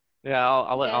general. Yeah,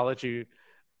 I'll let you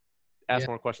ask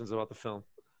more questions about the film.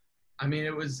 I mean,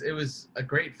 it was a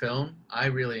great film. I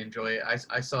really enjoy it.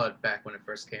 I saw it back when it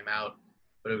first came out,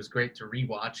 but it was great to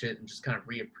rewatch it and just kind of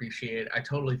reappreciate it. I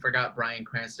totally forgot Bryan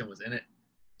Cranston was in it.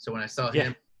 So when I saw him,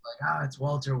 like, it's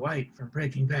Walter White from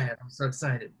Breaking Bad. I'm so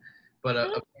excited. But of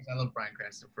course, I love Bryan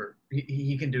Cranston.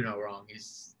 He can do no wrong.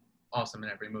 He's awesome in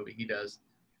every movie he does.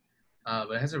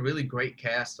 But it has a really great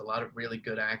cast, a lot of really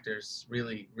good actors,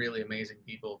 really, really amazing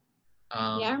people.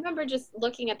 I remember just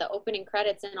looking at the opening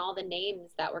credits and all the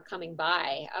names that were coming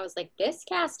by. I was like, this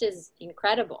cast is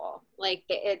incredible. Like,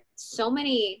 it's so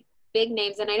many big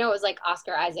names. And I know it was like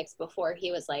Oscar Isaacs before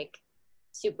he was like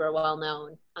super well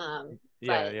known.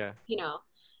 But, you know,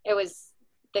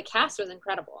 the cast was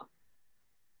incredible.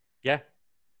 Yeah,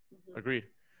 agreed.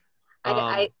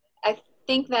 I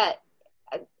think that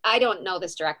I don't know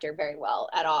this director very well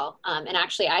at all. And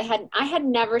actually, I had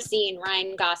never seen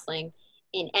Ryan Gosling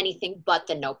in anything but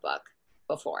The Notebook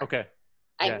before. Okay.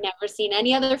 I've never seen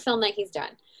any other film that he's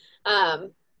done.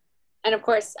 And of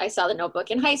course, I saw The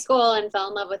Notebook in high school and fell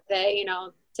in love with the, you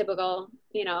know, typical,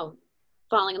 you know,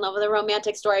 falling in love with a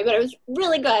romantic story, but it was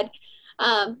really good.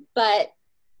 But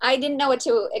I didn't know what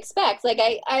to expect. Like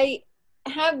I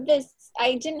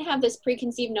didn't have this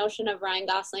preconceived notion of Ryan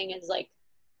Gosling as like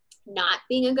not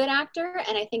being a good actor.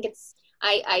 And I think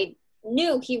I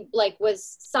knew he like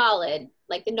was solid.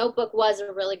 Like The Notebook was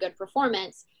a really good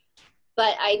performance,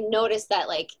 but I noticed that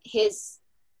like his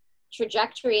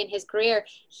trajectory in his career,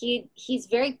 he's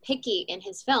very picky in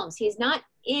his films. He's not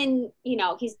in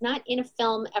a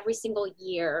film every single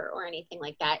year or anything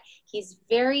like that. He's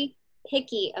very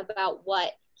picky about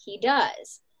what he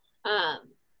does.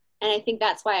 And I think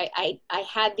that's why I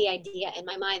had the idea in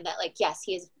my mind that like, yes,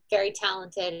 he is very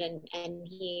talented and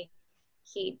he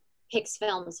picks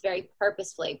films very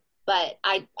purposefully, but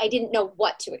I didn't know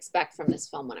what to expect from this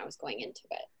film when I was going into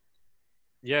it.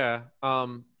 Yeah.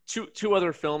 Two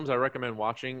other films I recommend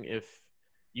watching if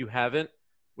you haven't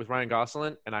with Ryan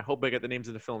Gosling, and I hope I get the names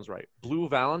of the films right. Blue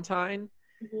Valentine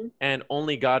and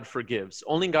Only God Forgives.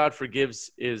 Only God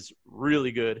Forgives is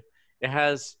really good. It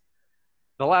has,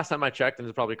 the last time I checked, and it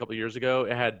was probably a couple of years ago,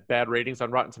 it had bad ratings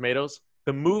on Rotten Tomatoes.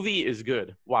 The movie is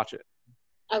good. Watch it.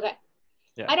 Okay.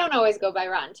 Yeah. I don't always go by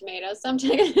Rotten Tomatoes.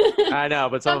 Sometimes I know,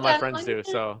 but some of my friends do.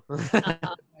 So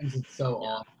sometimes it's so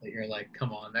off that you're like,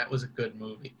 come on, that was a good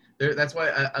movie. That's why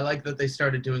I like that they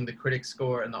started doing the critic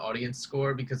score and the audience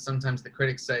score, because sometimes the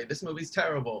critics say this movie's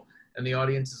terrible, and the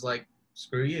audience is like,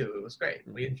 screw you, it was great,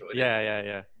 we enjoyed it.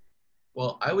 Yeah.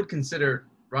 Well, I would consider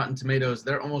Rotten Tomatoes,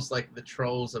 they're almost like the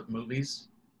trolls of movies.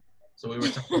 So we were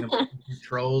talking about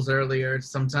trolls earlier.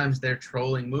 Sometimes they're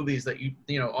trolling movies that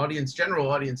general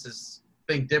audiences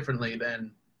think differently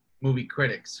than movie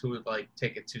critics who would like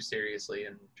take it too seriously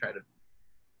and try to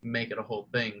make it a whole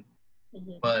thing.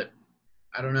 But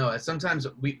I don't know. Sometimes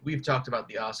we've talked about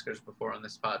the Oscars before on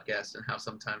this podcast and how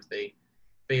sometimes they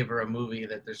favor a movie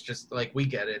that there's just like, we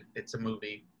get it, it's a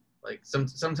movie. Like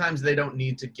sometimes they don't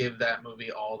need to give that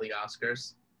movie all the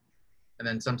Oscars. And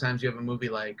then sometimes you have a movie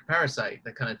like Parasite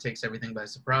that kind of takes everything by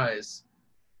surprise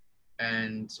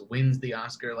and wins the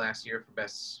Oscar last year for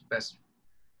best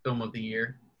film of the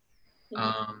year.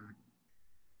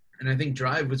 And I think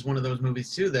Drive was one of those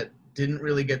movies too that didn't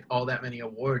really get all that many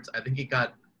awards. I think it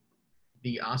got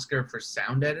the Oscar for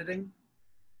sound editing,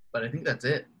 but I think that's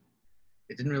it.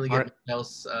 It didn't really get much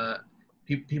else.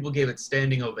 people gave it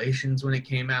standing ovations when it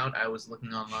came out. I was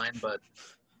looking online, but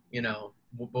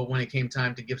but when it came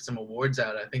time to give some awards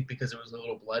out, I think because it was a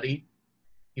little bloody,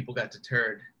 people got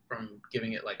deterred from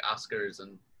giving it like Oscars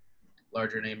and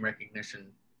larger name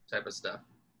recognition type of stuff.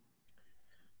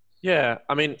 Yeah,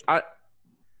 I mean, I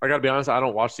gotta be honest, I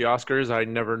don't watch the Oscars. I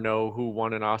never know who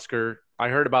won an Oscar. I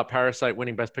heard about Parasite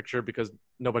winning Best Picture because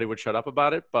nobody would shut up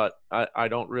about it, but I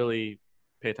don't really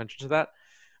pay attention to that.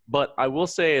 But I will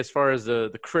say, as far as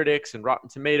the critics and Rotten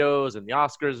Tomatoes and the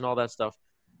Oscars and all that stuff,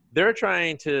 they're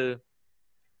trying to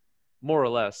more or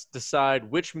less decide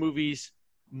which movies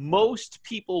most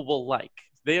people will like.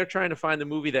 They are trying to find the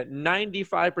movie that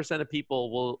 95% of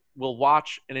people will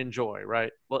watch and enjoy,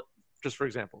 right? Well, just for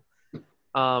example.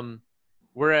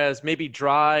 Whereas maybe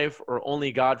Drive or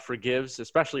Only God Forgives,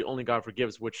 especially Only God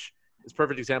Forgives, which is a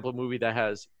perfect example of a movie that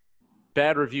has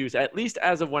bad reviews, at least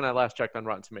as of when I last checked on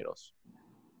Rotten Tomatoes.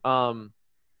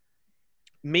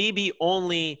 Maybe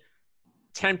only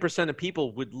 10% of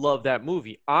people would love that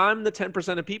movie. I'm the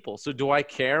 10% of people. So do I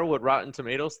care what Rotten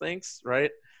Tomatoes thinks,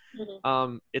 right?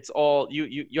 Mm-hmm. It's all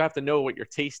you have to know what your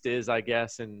taste is, I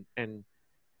guess, and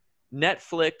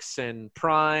Netflix and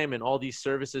Prime and all these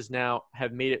services now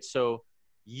have made it so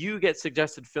you get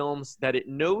suggested films that it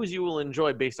knows you will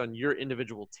enjoy based on your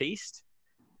individual taste,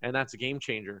 and that's a game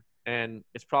changer. And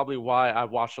it's probably why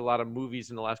I've watched a lot of movies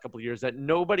in the last couple of years that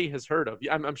nobody has heard of.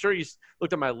 I'm sure you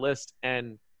looked at my list,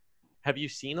 and have you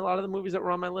seen a lot of the movies that were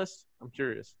on my list? I'm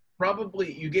curious.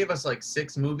 Probably. You gave us like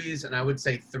 6 movies, and I would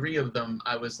say 3 of them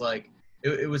I was like,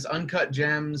 it was Uncut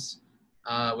Gems,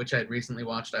 which I had recently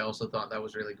watched. I also thought that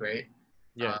was really great.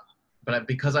 Yeah. But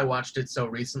because I watched it so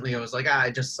recently, I was like,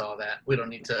 I just saw that. I don't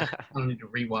need to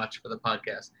rewatch for the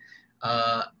podcast.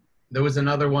 There was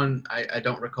another one, I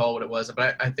don't recall what it was,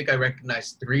 but I think I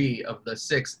recognized 3 of the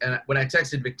 6. And when I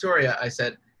texted Victoria, I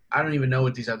said, I don't even know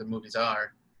what these other movies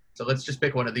are. So let's just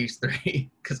pick one of these 3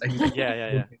 because I knew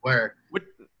yeah. they were.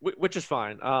 Which is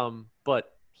fine.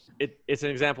 But it's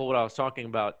an example of what I was talking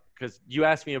about, because you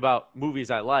asked me about movies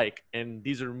I like, and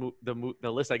these are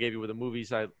the list I gave you were the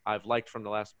movies I've liked from the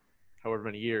last however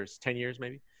many years, 10 years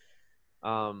maybe.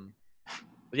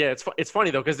 Yeah, it's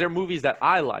funny though, because they're movies that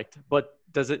I liked, but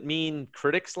does it mean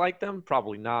critics like them?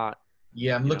 Probably not.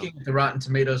 Yeah, I'm looking at the Rotten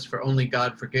Tomatoes for Only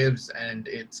God Forgives, and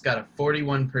it's got a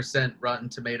 41% Rotten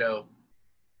Tomato,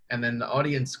 and then the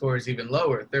audience score is even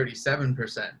lower,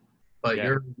 37%. But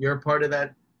yeah. you're part of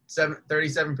that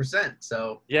 37%.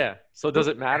 So yeah. So does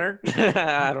it matter?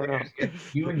 I don't know.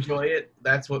 If you enjoy it,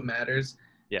 that's what matters.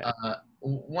 Yeah.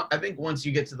 I think once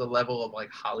you get to the level of like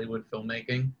Hollywood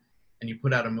filmmaking, and you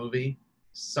put out a movie,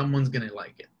 someone's gonna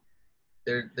like it.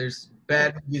 There's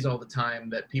bad movies all the time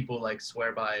that people like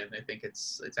swear by, and they think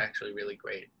it's actually really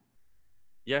great.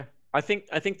 Yeah, I think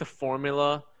the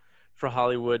formula for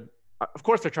Hollywood, of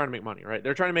course, they're trying to make money, right?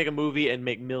 They're trying to make a movie and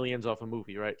make millions off a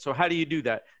movie, right? So how do you do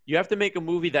that? You have to make a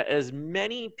movie that as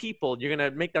many people, you're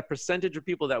gonna make that percentage of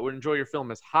people that would enjoy your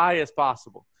film as high as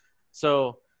possible.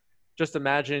 So just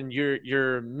imagine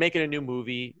you're making a new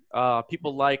movie.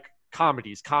 People like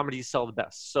comedies. Comedies sell the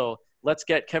best. So let's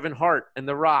get Kevin Hart and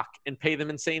The Rock and pay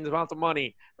them insane amounts of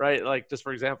money, right? Like, just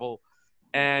for example.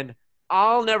 And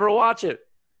I'll never watch it,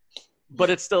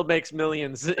 but it still makes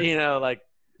millions, like,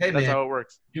 hey, that's man, how it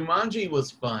works. Jumanji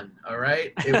was fun, all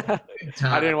right? It was a good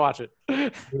time. I didn't watch it.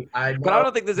 But I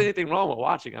don't think there's anything wrong with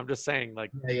watching. I'm just saying,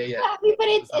 like, yeah. But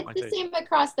it's the same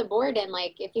across the board. And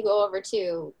like, if you go over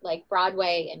to like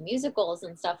Broadway and musicals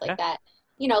and stuff like that,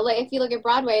 like if you look at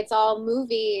Broadway, it's all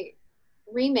movie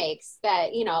remakes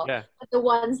that, but the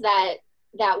ones that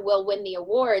will win the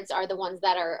awards are the ones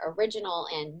that are original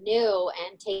and new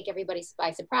and take everybody by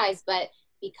surprise. But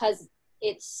because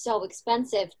it's so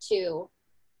expensive to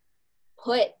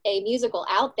put a musical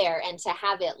out there and to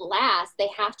have it last, they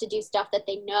have to do stuff that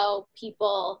they know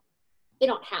people, they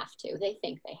don't have to, they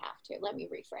think they have to. Let me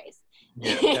rephrase.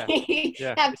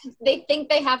 They think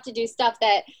they have to do stuff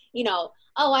that,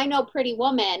 oh, I know Pretty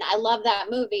Woman, I love that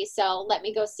movie, so let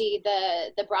me go see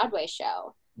the Broadway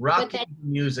show. Rocky the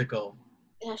musical.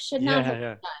 Should not have been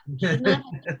done. Should not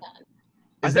have been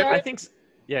done. I think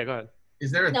go ahead.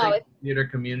 Is there a thing in the theater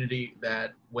community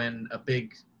that when a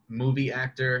big movie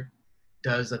actor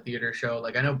does a theater show,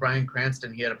 like I know Bryan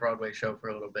Cranston, he had a Broadway show for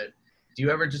a little bit. Do you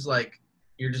ever just like,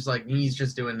 you're just like, he's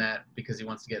just doing that because he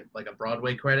wants to get like a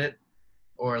Broadway credit?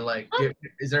 Or like,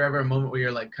 is there ever a moment where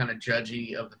you're like kind of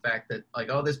judgy of the fact that like,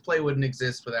 oh, this play wouldn't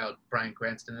exist without Bryan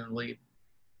Cranston in the lead?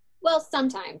 Well,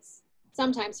 sometimes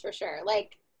for sure.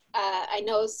 Like, I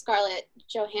know Scarlett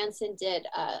Johansson did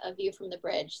A View from the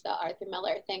Bridge, the Arthur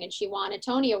Miller thing, and she won a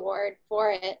Tony Award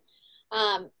for it.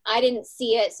 I didn't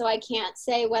see it, so I can't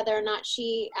say whether or not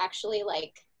she actually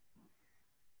like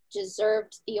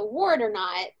deserved the award or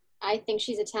not. I think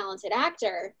she's a talented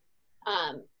actor.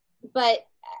 But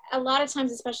a lot of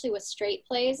times, especially with straight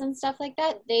plays and stuff like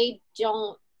that, they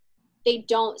don't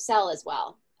sell as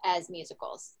well as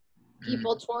musicals.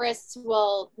 People, tourists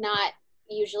will not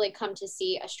usually come to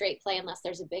see a straight play unless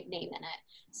there's a big name in it.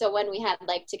 So when we had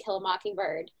like To Kill a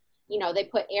Mockingbird, you know, they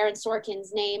put Aaron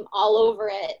Sorkin's name all over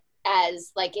it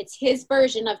as like it's his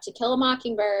version of To Kill a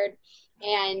Mockingbird,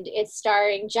 and it's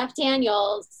starring Jeff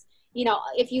Daniels. You know,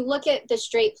 if you look at the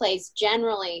straight plays,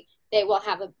 generally they will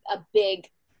have a big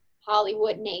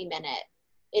Hollywood name in it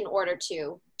in order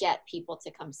to get people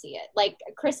to come see it. Like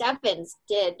Chris Evans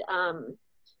did,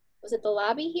 was it The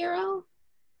Lobby Hero?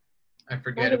 I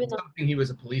forget. It was something he was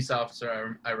a police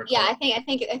officer. I recall. Yeah, I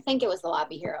think it was The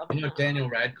Lobby Hero. You know, Daniel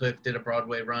Radcliffe did a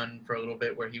Broadway run for a little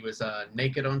bit where he was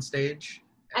naked on stage,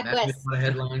 and that made a lot of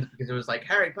headlines because it was like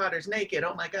Harry Potter's naked.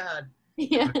 Oh my God!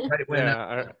 Yeah. Right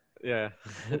when, yeah.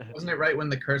 Wasn't it right when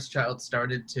The Cursed Child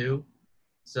started too?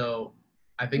 So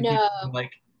I think No. people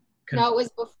like. No, it was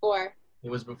before. It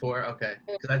was before? Okay.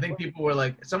 Because I think people were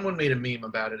like, someone made a meme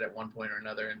about it at one point or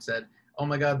another and said, oh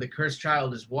my God, The Cursed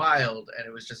Child is wild. And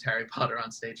it was just Harry Potter on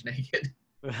stage naked.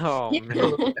 Oh,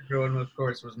 man. Everyone, of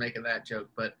course, was making that joke.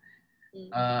 But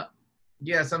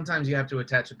yeah, sometimes you have to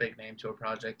attach a big name to a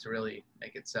project to really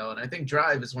make it sell. And I think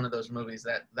Drive is one of those movies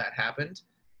that happened,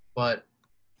 but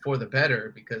for the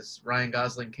better, because Ryan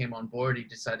Gosling came on board. He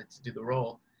decided to do the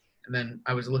role. And then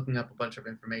I was looking up a bunch of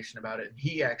information about it, and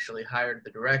he actually hired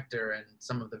the director and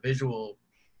some of the visual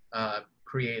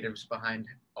creatives behind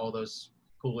all those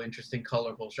cool, interesting,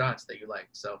 colorful shots that you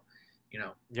liked. So, you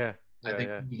know, I think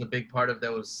he's a big part of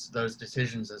those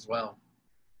decisions as well.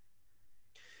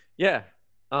 Yeah.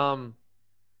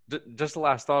 Just the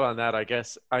last thought on that, I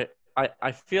guess.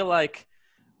 I feel like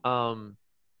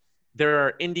there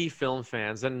are indie film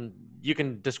fans, and you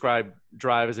can describe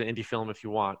Drive as an indie film if you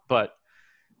want, but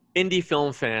indie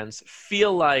film fans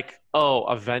feel like, oh,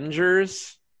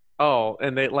 Avengers,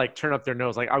 and they like turn up their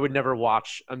nose. Like, I would never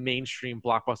watch a mainstream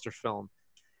blockbuster film.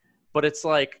 But it's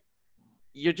like,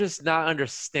 you're just not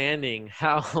understanding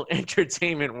how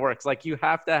entertainment works. Like, you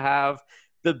have to have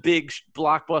the big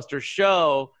blockbuster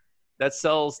show that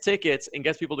sells tickets and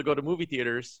gets people to go to movie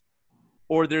theaters,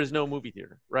 or there's no movie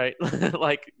theater, right?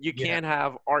 Like, you can't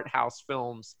have art house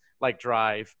films like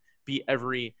Drive be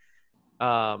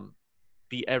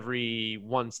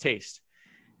everyone's taste.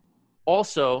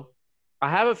 Also, I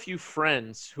have a few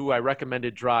friends who I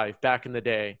recommended Drive back in the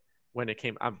day when it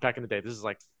came. Back in the day, this is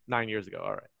like 9 years ago.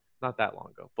 All right, not that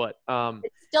long ago, but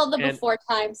it's still the before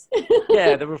times.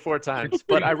 Yeah, the before times.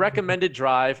 But I recommended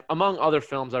Drive among other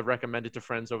films I've recommended to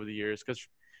friends over the years, because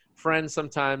friends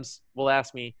sometimes will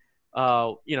ask me,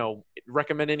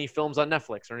 recommend any films on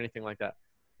Netflix or anything like that.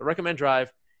 I recommend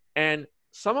Drive, and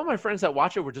some of my friends that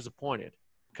watch it were disappointed,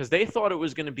 because they thought it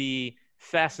was going to be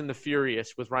Fast and the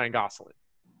Furious with Ryan Gosling.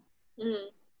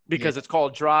 Because it's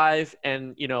called Drive,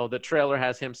 and, the trailer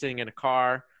has him sitting in a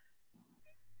car.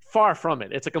 Far from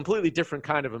it. It's a completely different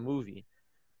kind of a movie.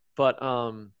 But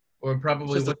or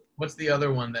probably what's the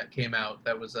other one that came out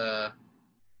that was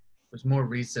more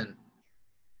recent?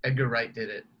 Edgar Wright did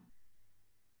it.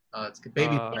 It's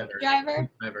Baby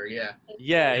Driver. Yeah.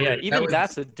 Yeah. Even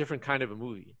that's a different kind of a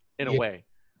movie in a way.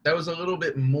 That was a little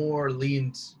bit more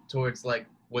leaned towards like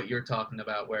what you're talking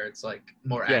about, where it's like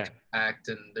more act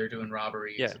and they're doing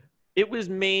robberies. Yeah. It was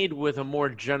made with a more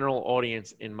general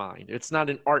audience in mind. It's not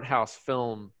an art house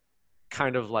film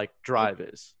kind of like Drive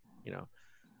is,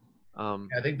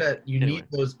 I think that you need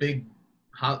those big,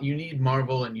 you need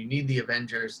Marvel and you need the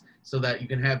Avengers so that you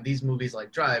can have these movies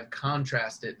like Drive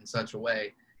contrast it in such a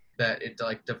way that it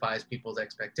like defies people's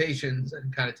expectations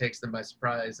and kind of takes them by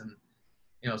surprise. And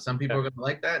some people are going to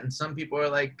like that, and some people are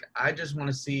like, I just want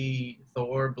to see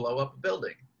Thor blow up a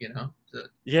building, So,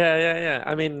 yeah.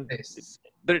 I mean,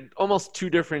 they're almost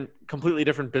completely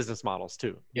different business models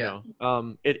too.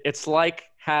 It's like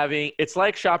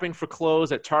shopping for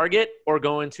clothes at Target or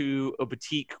going to a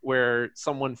boutique where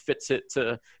someone fits it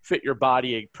to fit your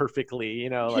body perfectly.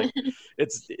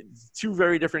 It's two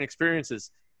very different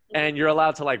experiences, and you're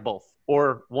allowed to like both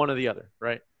or one or the other,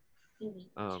 right?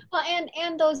 Well,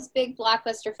 and those big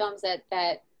blockbuster films that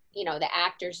the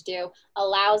actors do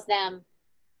allows them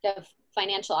the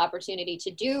financial opportunity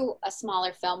to do a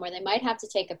smaller film where they might have to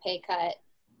take a pay cut,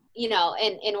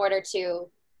 in order to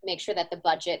make sure that the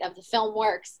budget of the film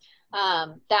works.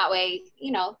 That way,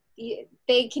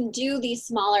 they can do these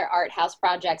smaller art house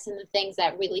projects and the things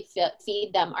that really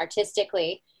feed them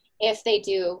artistically if they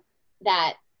do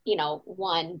that you know,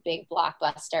 one big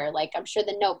blockbuster. Like I'm sure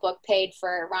The Notebook paid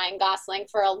for Ryan Gosling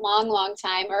for a long, long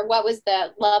time. Or what was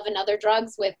the Love and Other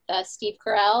Drugs with Steve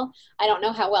Carell? I don't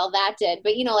know how well that did,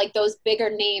 but you know, like those bigger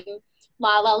name,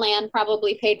 La La Land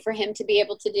probably paid for him to be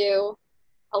able to do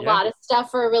a lot of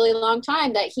stuff for a really long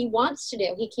time that he wants to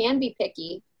do. He can be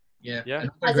picky. Yeah. Yeah.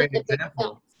 Another great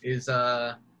example is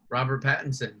Robert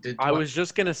Pattinson. I was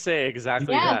just gonna say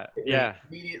exactly Yeah. that. Yeah.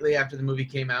 Immediately after the movie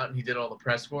came out and he did all the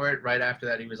press for it, right after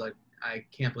that he was like, I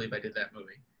can't believe I did that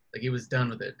movie. Like he was done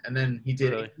with it. And then he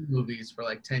did Really? indie movies for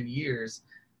like 10 years,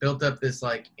 built up this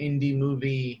like indie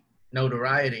movie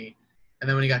notoriety. And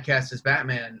then when he got cast as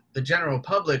Batman, the general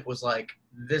public was like,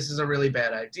 this is a really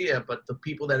bad idea. But the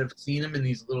people that have seen him in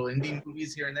these little indie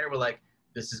movies here and there were like,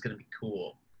 this is going to be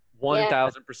cool.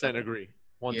 1000% agree.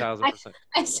 1000%.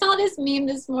 I saw this meme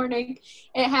this morning.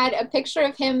 It had a picture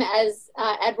of him as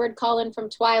Edward Cullen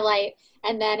from Twilight,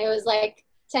 and then it was like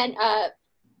 10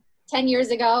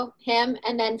 years ago, him,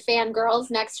 and then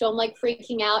fangirls next to him, like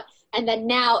freaking out. And then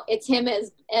now it's him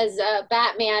as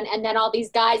Batman, and then all these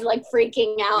guys like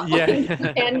freaking out, Yeah.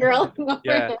 like, fangirling over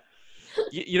Yeah. him.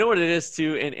 You know what it is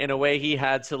too. In a way, he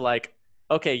had to like,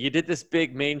 okay, you did this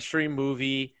big mainstream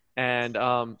movie, and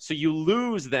so you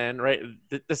lose then, right?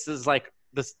 This is like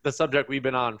the subject we've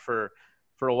been on for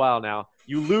a while now.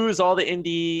 You lose all the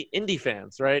indie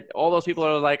fans, right? All those people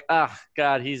are like, ah,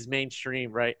 God, he's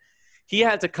mainstream, right? He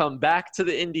had to come back to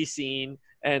the indie scene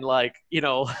and like, you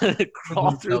know,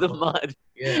 crawl through the mud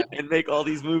and make all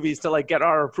these movies to like get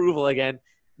our approval again.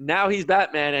 Now he's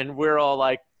Batman, and we're all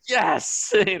like,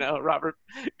 yes, you know, Robert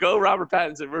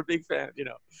Pattinson, we're a big fan, you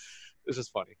know. It's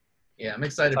just funny. Yeah, I'm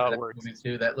excited That's how for it that works. movie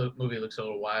too. That movie looks a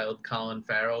little wild. Colin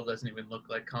Farrell doesn't even look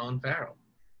like Colin Farrell.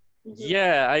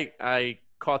 Yeah, I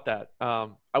caught that.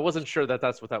 I wasn't sure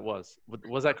that's what that was.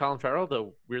 Was that Colin Farrell,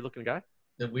 the weird looking guy?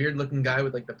 The weird looking guy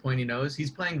with like the pointy nose.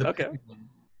 He's playing the Okay. Penguin,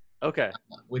 Okay.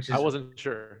 which is I wasn't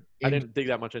sure. I didn't dig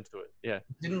that much into it. Yeah.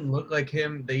 didn't look like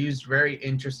him. They used very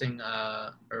interesting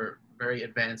or very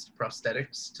advanced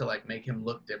prosthetics to like make him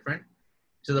look different.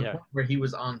 To the Yeah. point where he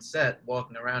was on set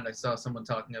walking around. I saw someone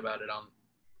talking about it on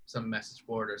some message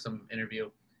board or some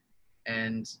interview.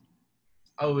 And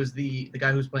it was the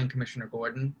guy who's playing Commissioner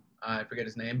Gordon. I forget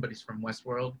his name, but he's from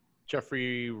Westworld.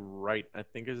 Jeffrey Wright, I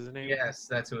think is his name. Yes,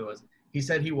 that's who it was. He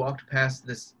said he walked past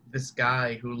this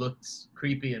guy who looked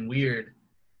creepy and weird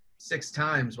 6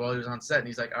 times while he was on set. And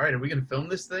he's like, all right, are we going to film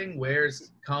this thing?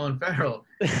 Where's Colin Farrell?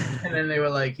 And then they were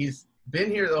like, he's been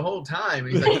here the whole time.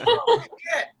 And he's like, oh,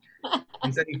 shit.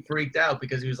 He said he freaked out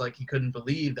because he was like, he couldn't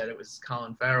believe that it was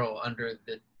Colin Farrell under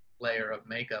the layer of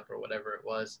makeup or whatever it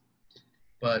was.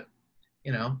 But,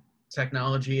 you know,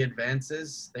 technology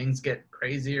advances, things get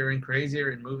crazier and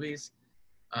crazier in movies.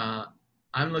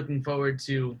 I'm looking forward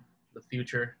to the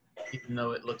future, even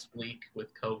though it looks bleak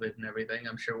with COVID and everything.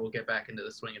 I'm sure we'll get back into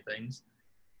the swing of things.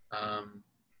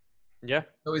 Yeah.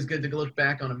 Always good to look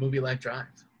back on a movie like Drive.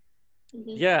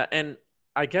 Yeah, and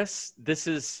I guess this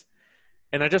is,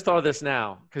 and I just thought of this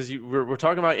now because we're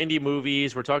talking about indie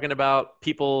movies. We're talking about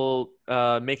people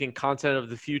making content of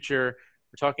the future.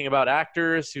 We're talking about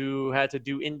actors who had to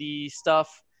do indie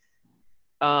stuff.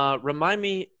 Remind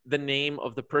me the name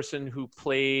of the person who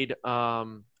played, I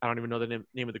don't even know the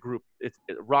name of the group. It's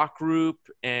rock group,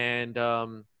 and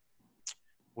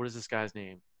what is this guy's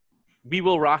name? We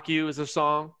Will Rock You is a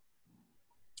song.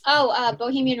 Oh,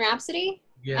 Bohemian Rhapsody?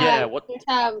 Yeah,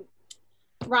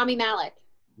 Rami Malek.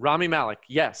 Rami Malek,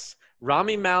 yes.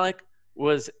 Rami Malek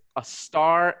was a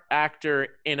star actor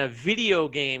in a video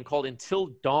game called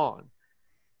Until Dawn.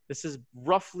 This is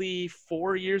roughly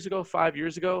 5 years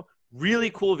ago. Really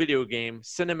cool video game,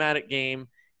 cinematic game.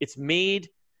 It's made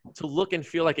to look and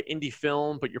feel like an indie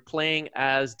film, but you're playing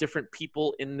as different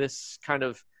people in this kind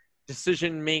of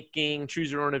decision-making,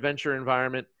 choose-your-own-adventure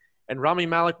environment. And Rami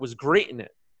Malek was great in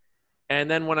it. And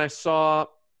then when I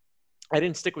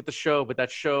didn't stick with the show, but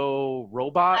that show,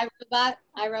 Robot.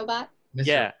 iRobot.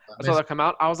 Yeah, I saw that come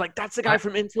out. I was like, that's the guy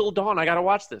from Until Dawn. I got to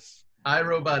watch this.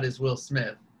 iRobot is Will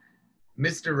Smith.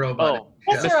 Mr. Robot.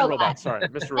 Oh, Mr. Mr. Robot. Robot. Sorry,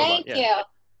 Mr. Robot. Thank yeah. you.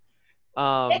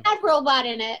 It had robot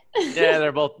in it. Yeah,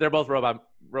 they're both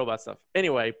robot stuff.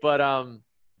 Anyway, but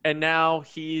and now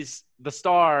he's the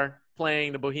star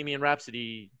playing the Bohemian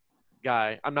Rhapsody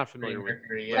guy. I'm not familiar with.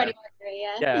 Mercury, yeah. Freddie Mercury,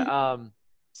 yeah. Yeah.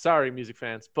 Sorry, music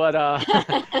fans, but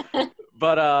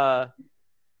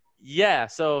yeah.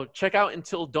 So check out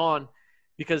Until Dawn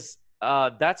because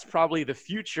that's probably the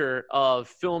future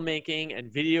of filmmaking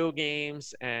and video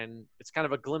games, and it's kind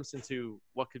of a glimpse into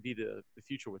what could be the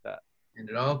future with that. And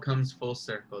it all comes full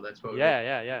circle. That's what we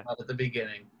Yeah. were at the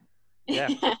beginning. Yeah.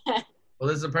 Well,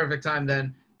 this is a perfect time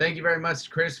then. Thank you very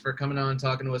much, Chris, for coming on and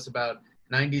talking to us about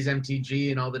 90s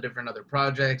MTG and all the different other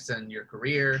projects and your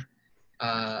career.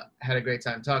 Had a great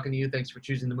time talking to you. Thanks for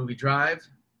choosing the movie Drive.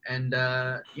 And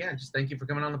yeah, just thank you for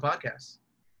coming on the podcast.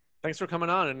 Thanks for coming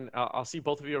on, and I'll see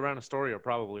both of you around Astoria,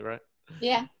 probably, right?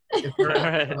 Yeah. If we're All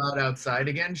right. allowed outside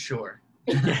again, sure.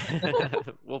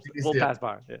 we'll do. pass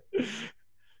by. Yeah.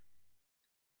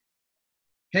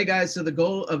 Hey guys, so the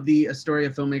goal of the Astoria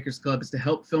Filmmakers Club is to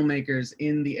help filmmakers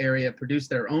in the area produce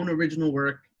their own original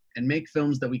work and make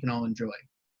films that we can all enjoy.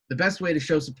 The best way to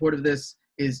show support of this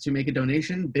is to make a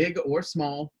donation, big or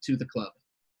small, to the club.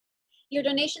 Your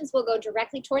donations will go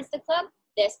directly towards the club,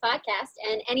 this podcast,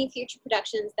 and any future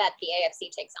productions that the AFC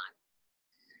takes on.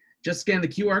 Just scan the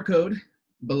QR code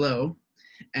below,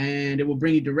 and it will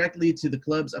bring you directly to the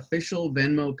club's official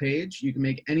Venmo page. You can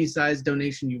make any size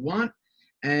donation you want,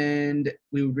 and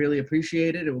we would really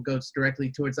appreciate it. It will go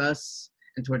directly towards us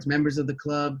and towards members of the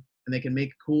club, and they can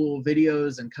make cool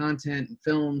videos and content and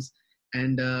films,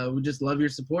 and we just love your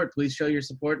support. Please show your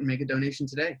support and make a donation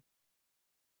today.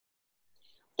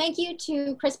 Thank you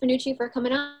to Chris Benucci for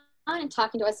coming on and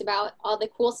talking to us about all the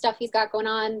cool stuff he's got going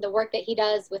on, the work that he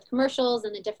does with commercials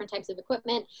and the different types of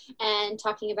equipment, and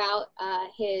talking about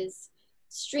his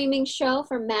streaming show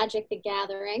for Magic the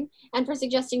Gathering, and for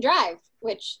suggesting Drive,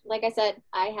 which, like I said,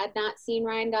 I had not seen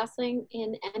Ryan Gosling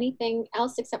in anything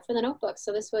else except for The Notebook,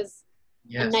 so this was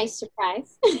a nice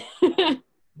surprise.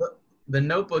 The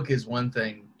Notebook is one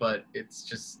thing, but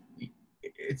it's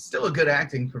still a good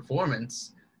acting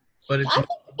performance. But I think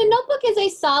The Notebook is a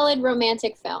solid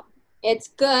romantic film. It's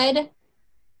good.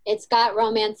 It's got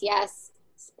romance, yes.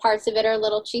 Parts of it are a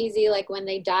little cheesy, like when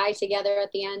they die together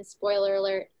at the end. Spoiler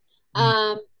alert.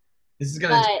 This is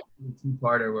going to be a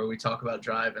two-parter where we talk about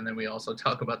Drive and then we also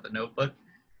talk about The Notebook.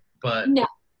 But no.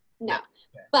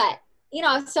 But,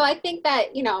 so I think that,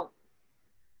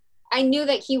 I knew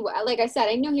that like I said,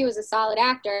 I knew he was a solid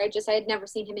actor. I had never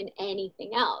seen him in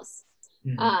anything else.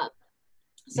 Mm-hmm.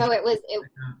 So it was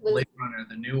Blade Runner,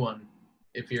 the new one,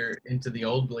 if you're into the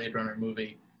old Blade Runner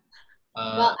movie.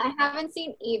 Well, I haven't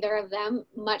seen either of them,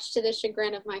 much to the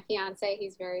chagrin of my fiance.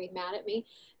 He's very mad at me.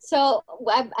 So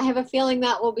I have a feeling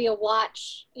that will be a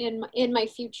watch in my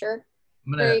future.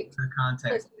 I'm going to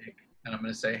contact Nick, and I'm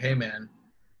going to say, hey, man,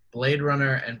 Blade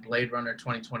Runner and Blade Runner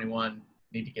 2021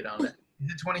 need to get on it.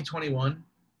 Is it 2021?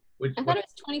 I thought it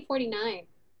was 2049.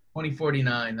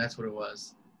 2049, that's what it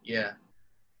was. Yeah.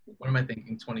 What am I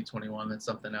thinking? 2021, that's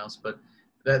something else. But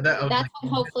that's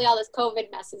when hopefully all this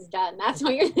COVID mess is done. That's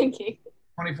what you're thinking.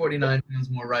 2049 sounds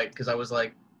more right, because I was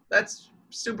like, that's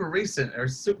super recent, or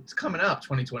it's coming up,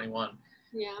 2021.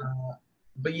 Yeah.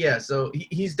 But yeah, so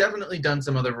he's definitely done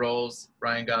some other roles,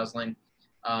 Ryan Gosling.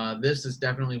 This is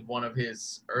definitely one of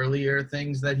his earlier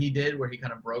things that he did where he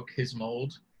kind of broke his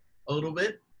mold a little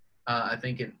bit. I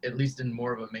think at least in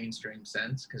more of a mainstream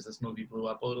sense, because this movie blew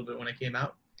up a little bit when it came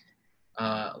out.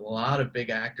 A lot of big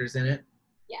actors in it.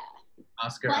 Yeah.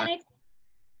 Oscar. Well,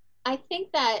 I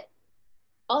think that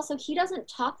also he doesn't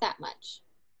talk that much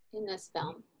in this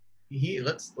film.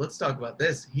 Let's talk about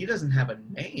this. He doesn't have a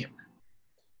name.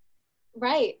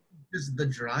 Right. He's the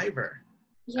driver.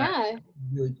 Yeah.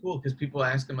 Really cool, because people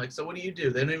ask him like, so what do you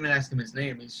do? They don't even ask him his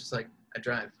name. He's just like, I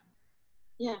drive.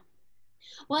 Yeah.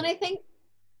 Well, and I think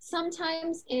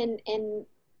sometimes in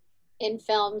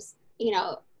films,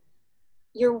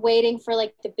 you're waiting for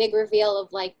like the big reveal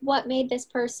of like what made this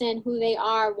person who they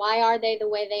are, why are they the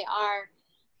way they are.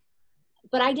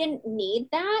 But I didn't need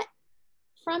that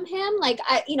from him. Like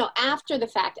after the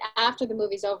fact, after the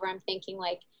movie's over, I'm thinking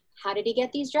like, how did he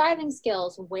get these driving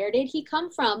skills? Where did he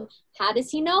come from? How does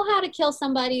he know how to kill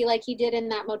somebody like he did in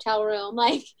that motel room?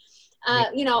 Like, I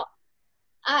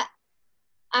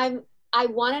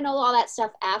want to know all that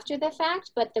stuff after the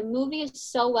fact, but the movie is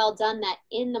so well done that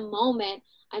in the moment,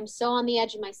 I'm so on the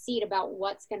edge of my seat about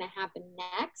what's going to happen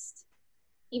next,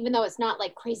 even though it's not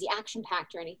like crazy action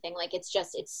packed or anything. Like it's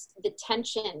the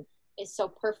tension is so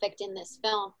perfect in this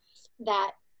film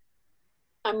that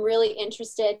I'm really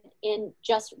interested in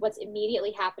just what's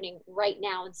immediately happening right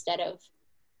now instead of,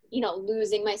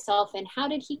 losing myself in how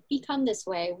did he become this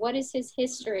way? What is his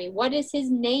history? What is his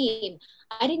name?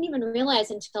 I didn't even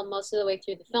realize until most of the way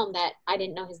through the film that I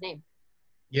didn't know his name.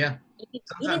 Yeah. You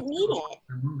didn't need it.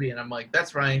 Movie, and I'm like,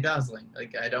 that's Ryan Gosling.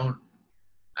 Like, I don't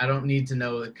need to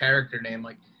know the character name.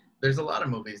 Like, there's a lot of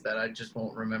movies that I just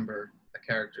won't remember a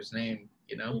character's name,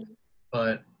 Mm-hmm.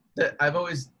 But I've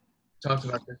always talked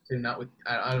about this too. Not with,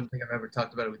 I don't think I've ever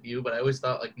talked about it with you, but I always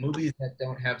thought like movies that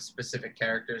don't have specific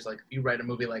characters, like if you write a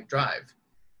movie like Drive,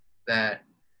 that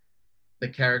the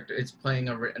character it's playing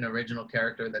an original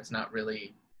character that's not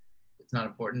really, it's not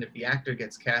important. If the actor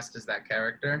gets cast as that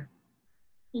character,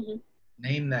 mm-hmm.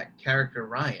 name that character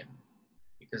Ryan.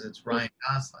 because it's Ryan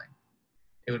Gosling.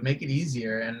 It would make it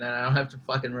easier, and then I don't have to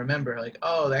fucking remember, like,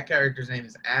 oh, that character's name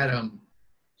is Adam,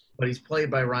 but he's played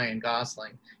by Ryan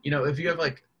Gosling. You know, if you have,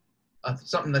 like,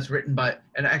 something that's written by,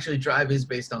 and actually Drive is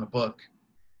based on a book.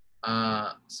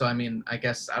 So, I mean, I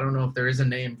guess, I don't know if there is a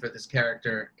name for this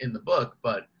character in the book,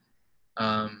 but,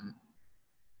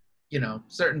 you know,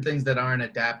 certain things that aren't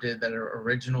adapted, that are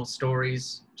original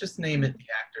stories, just name it the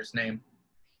actor's name.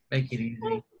 Make it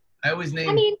easy. I always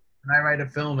name, when I write a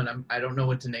film and I don't know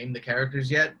what to name the characters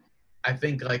yet, I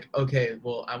think like, okay,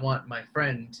 well, I want my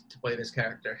friend to play this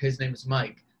character. His name is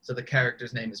Mike, so the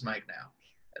character's name is Mike now.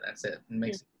 And that's it. It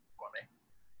makes it for me.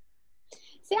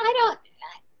 See,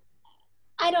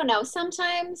 I don't know.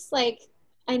 Sometimes, like,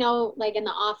 I know, like, in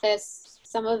The Office,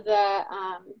 some of the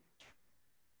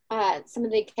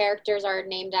characters are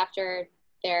named after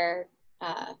their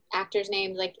actors'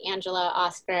 names, like Angela,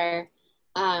 Oscar,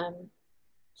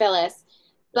 Phyllis.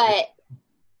 But,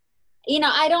 you know,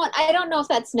 I don't know if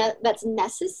that's necessary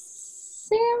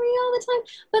all the time.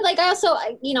 But, like, I also,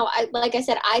 you know, like I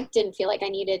said, I didn't feel like I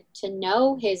needed to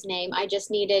know his name. I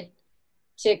just needed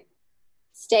to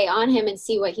stay on him and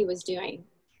see what he was doing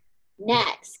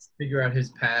next. Figure out his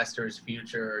past or his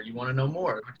future, or you want to know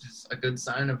more, which is a good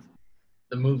sign of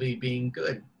the movie being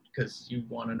good, because you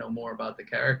want to know more about the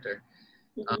character.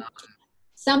 Mm-hmm.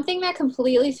 Something that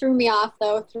completely threw me off,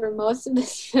 though, through most of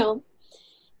this film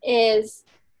is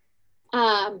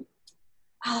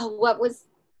what was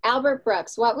Albert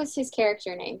Brooks? What was his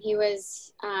character name? He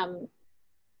was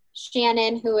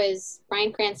Shannon, who is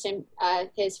Bryan Cranston,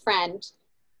 his friend.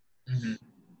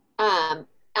 Mm-hmm.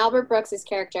 Albert Brooks'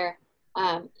 character,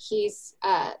 he's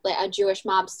like a Jewish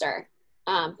mobster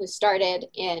who started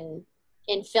in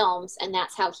films, and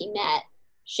that's how he met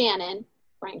Shannon,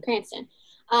 Bryan Cranston.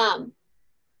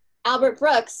 Albert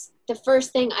Brooks, the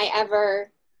first thing I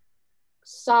ever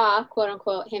saw, quote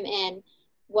unquote, him in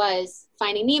was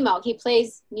Finding Nemo. He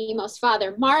plays Nemo's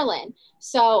father, Marlin.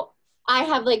 So I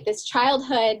have like this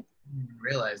childhood. I didn't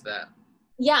realize that.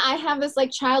 Yeah, I have this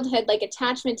like childhood like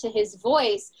attachment to his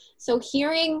voice. So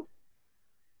hearing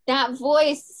that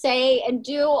voice say and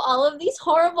do all of these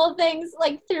horrible things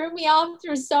like threw me off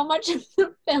through so much of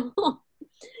the film. So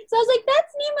I was like,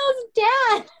 that's Nemo's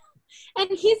dad.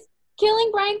 And he's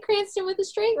killing Bryan Cranston with a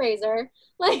straight razor.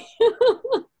 Like,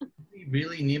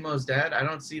 really Nemo's dad? I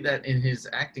don't see that in his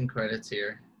acting credits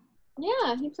here.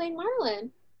 Yeah, he played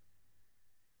Marlin.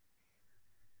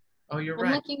 Oh, you're I'm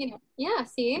right. looking at it. Yeah,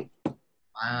 see?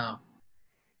 Wow.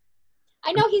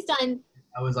 I know he's done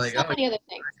I was like, so many other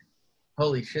things.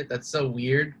 Holy shit, that's so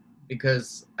weird.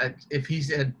 Because if he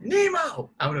said Nemo,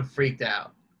 I would have freaked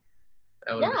out.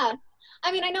 Yeah.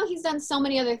 I mean, I know he's done so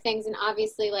many other things, and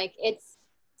obviously, like, it's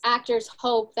actors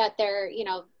hope that their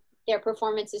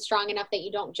performance is strong enough that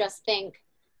you don't just think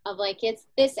of, like, it's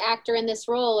this actor in this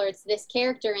role or it's this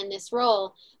character in this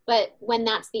role. But when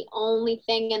that's the only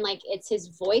thing and, like, it's his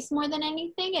voice more than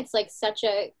anything, it's, like, such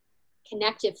a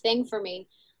connective thing for me.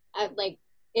 Like,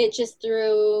 it just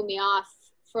threw me off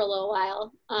for a little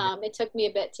while. It took me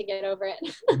a bit to get over it.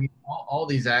 I mean, all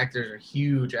these actors are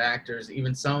huge actors.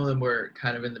 Even some of them were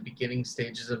kind of in the beginning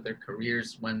stages of their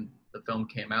careers when the film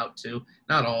came out too.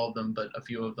 Not all of them, but a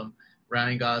few of them.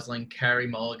 Ryan Gosling, Carey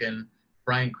Mulligan,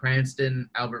 Bryan Cranston,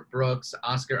 Albert Brooks,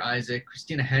 Oscar Isaac,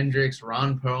 Christina Hendricks,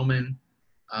 Ron Perlman,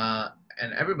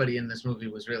 and everybody in this movie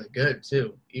was really good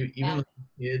too. Even the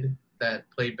kid that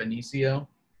played Benicio.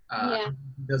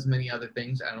 He does many other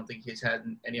things. I don't think he's had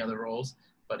any other roles,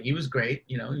 but he was great.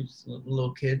 You know, he was a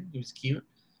little kid. He was cute.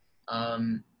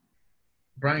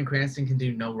 Bryan Cranston can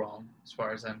do no wrong as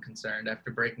far as I'm concerned.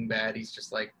 After Breaking Bad, he's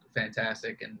just like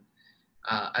fantastic. And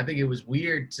I think it was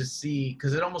weird to see,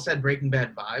 because it almost had Breaking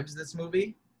Bad vibes, this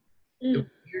movie. It was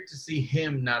weird to see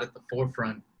him not at the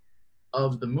forefront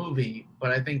of the movie,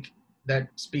 but I think that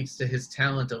speaks to his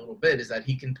talent a little bit, is that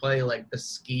he can play like the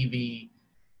skeevy,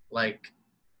 like,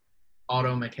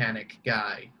 auto mechanic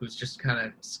guy who's just kind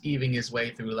of skeeving his way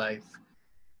through life.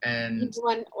 And he's the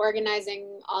one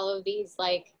organizing all of these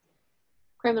like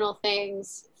criminal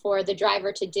things for the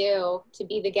driver to do, to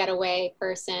be the getaway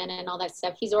person and all that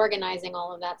stuff. He's organizing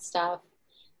all of that stuff.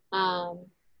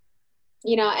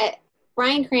 You know,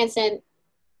 Bryan Cranston,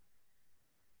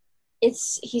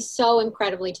 he's so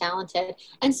incredibly talented,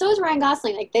 and so is Ryan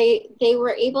Gosling. Like they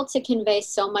were able to convey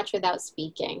so much without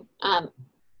speaking.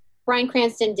 Bryan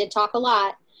Cranston did talk a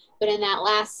lot, but in that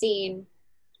last scene,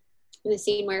 in the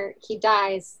scene where he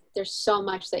dies, there's so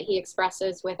much that he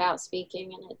expresses without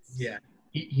speaking, and it's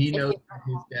he knows that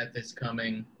his death is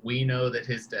coming. We know that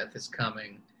his death is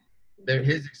coming.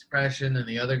 His expression and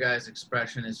the other guy's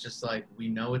expression is just like, we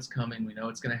know it's coming. We know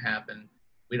it's going to happen.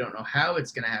 We don't know how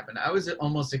it's going to happen. I was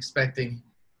almost expecting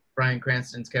Bryan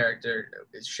Cranston's character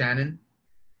is Shannon.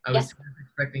 I was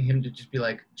expecting him to just be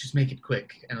like, just make it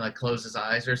quick and like close his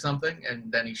eyes or something,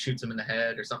 and then he shoots him in the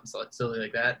head or something silly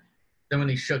like that. Then when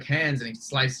he shook hands and he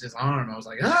sliced his arm, I was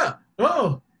like, oh.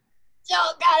 Oh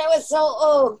God, it was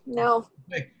so no.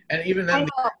 And even then,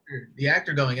 the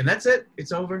actor going, and that's it.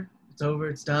 It's over. It's over.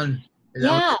 It's done. And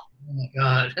Yeah. oh my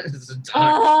God, this is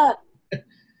dark.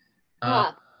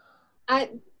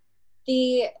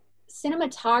 The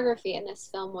cinematography in this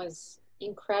film was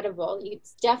incredible.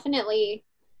 It's definitely,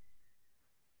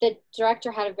 the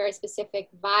director had a very specific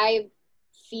vibe,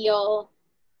 feel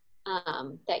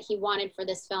that he wanted for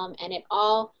this film, and it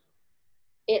all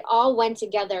went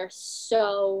together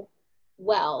so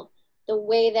well. The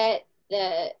way that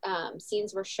the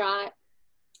scenes were shot,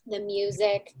 the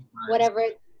music, whatever,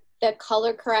 the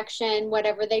color correction,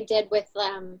 whatever they did with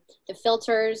the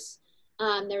filters.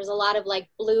 There was a lot of like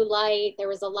blue light. There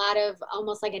was a lot of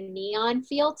almost like a neon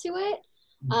feel to it,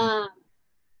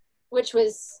 which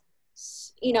was,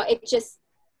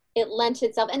 it lent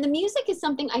itself. And the music is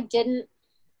something I didn't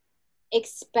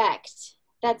expect.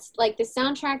 That's like, the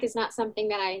soundtrack is not something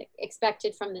that I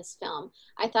expected from this film.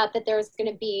 I thought that there was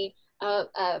going to be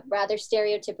a rather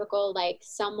stereotypical, like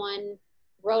someone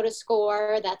wrote a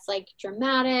score that's like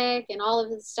dramatic and all of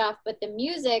this stuff, but the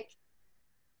music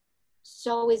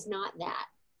is not that.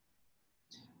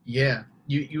 Yeah,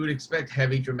 you would expect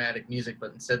heavy dramatic music,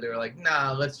 but instead they were like,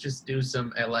 nah, let's just do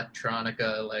some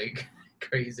electronica, like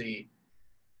crazy.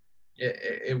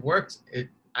 It worked.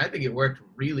 I think it worked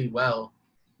really well.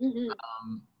 Mm-hmm.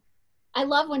 I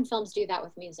love when films do that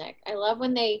with music. I love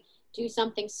when they do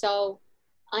something so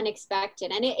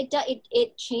unexpected, and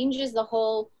it changes the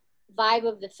whole vibe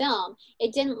of the film.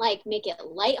 It didn't like make it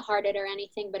lighthearted or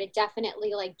anything, but it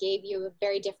definitely like gave you a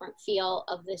very different feel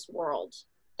of this world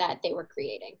that they were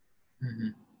creating. Mm-hmm.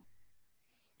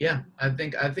 Yeah, I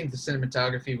think the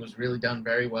cinematography was really done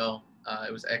very well.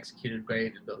 It was executed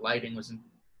great. The lighting was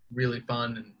really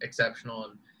fun and exceptional,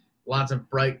 and lots of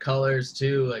bright colors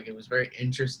too. Like, it was very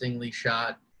interestingly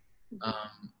shot.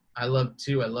 I loved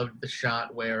the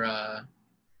shot where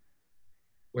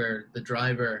the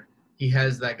driver, he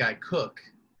has that guy Cook,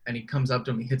 and he comes up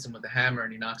to him, he hits him with a hammer,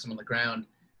 and he knocks him on the ground,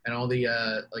 and all the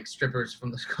like strippers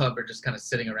from the club are just kind of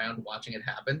sitting around watching it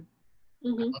happen.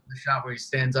 Mm-hmm. I love the shot where he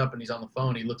stands up and he's on the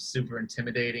phone. He looks super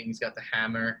intimidating. He's got the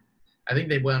hammer. I think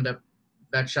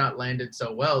that shot landed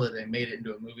so well that they made it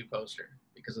into a movie poster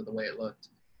because of the way it looked.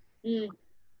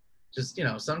 Just,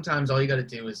 sometimes all you got to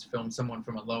do is film someone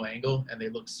from a low angle and they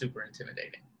look super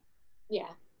intimidating. Yeah.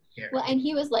 Well, and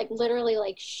he was like literally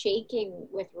like shaking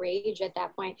with rage at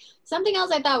that point. Something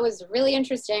else I thought was really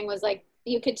interesting was like,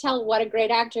 you could tell what a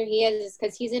great actor he is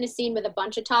because he's in a scene with a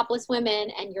bunch of topless women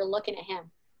and you're looking at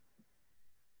him.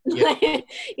 Yeah.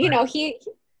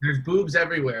 There's boobs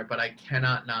everywhere, but I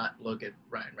cannot not look at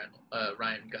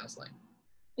Ryan Gosling.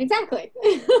 Exactly.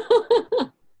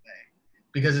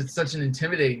 Because it's such an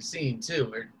intimidating scene too,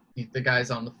 where the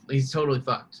guy's he's totally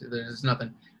fucked. There's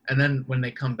nothing. And then when they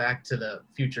come back to the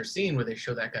future scene where they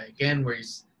show that guy again, where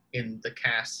he's in the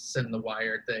casts and the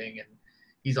wire thing and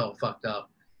he's all fucked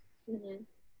up. Mm-hmm.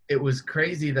 It was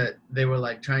crazy that they were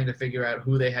like trying to figure out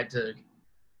who they had to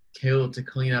kill to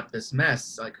clean up this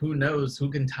mess. Like, who knows who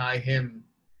can tie him,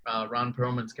 Ron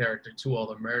Perlman's character, to all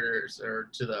the murders or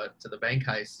to the bank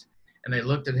heist. And they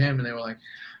looked at him and they were like,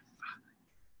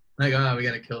 we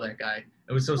gotta kill that guy.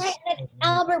 It was so right. And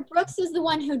Albert Brooks is the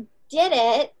one who did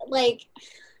it. Like,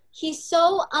 he's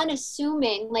so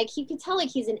unassuming. Like, you could tell like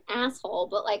he's an asshole,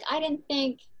 but like I didn't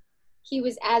think he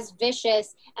was as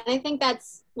vicious. And I think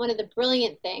that's one of the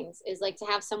brilliant things, is like to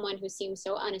have someone who seems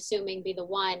so unassuming be the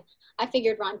one. I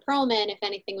figured Ron Perlman, if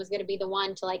anything, was going to be the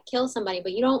one to like kill somebody,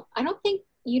 but I don't think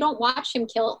you don't watch him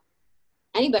kill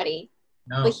anybody.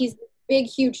 No. But he's a big,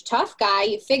 huge, tough guy.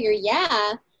 You figure,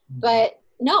 yeah, but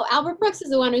no, Albert Brooks is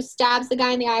the one who stabs the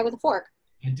guy in the eye with a fork.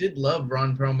 I did love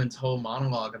Ron Perlman's whole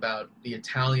monologue about the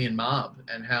Italian mob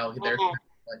and how they're kind of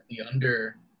like the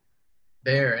under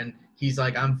there. And he's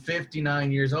like, I'm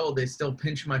 59 years old. They still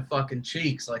pinch my fucking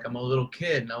cheeks like I'm a little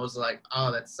kid. And I was like,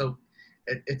 oh, that's so,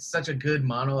 it's such a good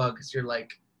monologue, because you're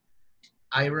like,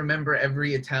 I remember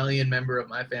every Italian member of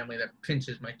my family that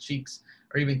pinches my cheeks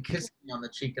or even kisses me on the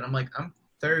cheek. And I'm like, I'm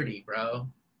 30, bro.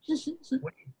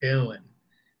 What are you doing?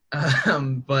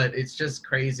 But it's just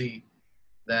crazy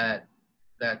that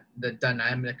the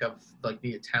dynamic of like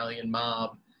the Italian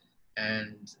mob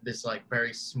and this like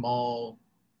very small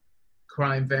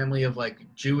crime family of like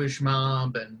Jewish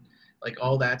mob and like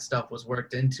all that stuff was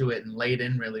worked into it and laid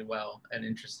in really well and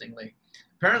interestingly.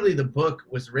 apparently the book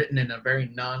was written in a very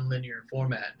non-linear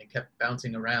format and it kept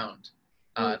bouncing around.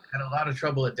 Had a lot of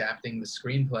trouble adapting the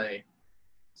screenplay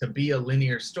to be a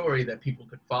linear story that people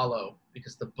could follow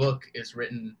because the book is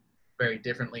written very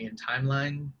differently in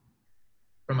timeline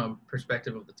from a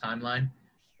perspective of the timeline.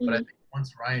 But I think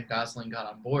once Ryan Gosling got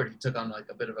on board, he took on like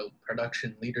a bit of a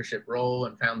production leadership role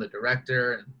and found the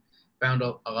director and found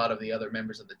a lot of the other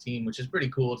members of the team, which is pretty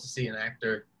cool to see an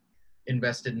actor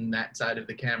invested in that side of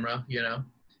the camera, you know?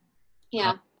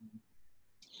 Yeah.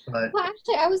 But Well,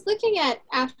 actually, I was looking at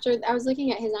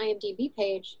his IMDb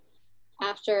page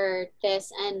after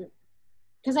this, and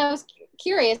because I was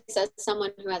curious as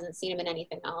someone who hasn't seen him in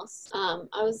anything else,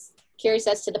 I was curious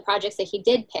as to the projects that he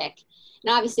did pick.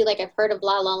 And obviously, like, I've heard of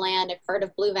La La Land, I've heard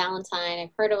of Blue Valentine,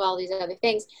 I've heard of all these other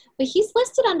things, but he's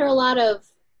listed under a lot of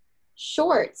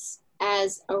shorts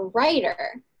as a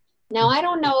writer. Now, I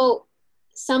don't know,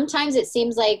 sometimes it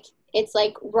seems like it's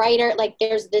like writer, like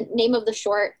there's the name of the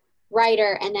short,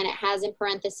 writer, and then it has in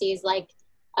parentheses like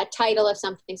a title of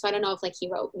something. So I don't know if like he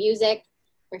wrote music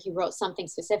or he wrote something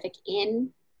specific in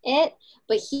it,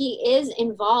 but he is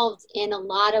involved in a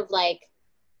lot of, like,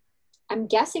 I'm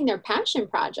guessing they're passion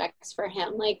projects for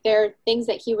him. Like, they're things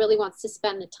that he really wants to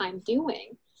spend the time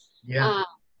doing. yeah,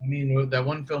 I mean, that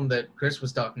one film that Chris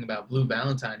was talking about, Blue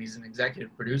Valentine, he's an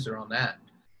executive producer on that.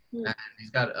 And he's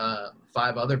got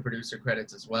 5 other producer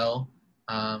credits as well.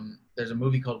 There's a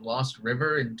movie called Lost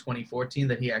River in 2014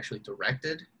 that he actually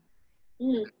directed.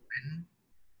 He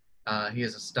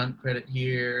has a stunt credit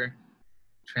here.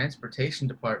 Transportation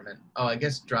department. Oh, I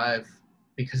guess drive,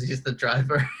 because he's the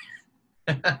driver.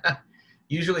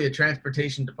 Usually a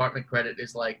transportation department credit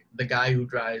is like the guy who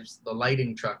drives the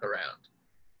lighting truck around.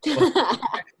 But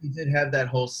he did have that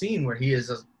whole scene where he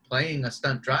is playing a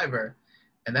stunt driver.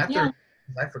 And after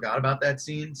I forgot about that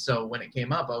scene. So when it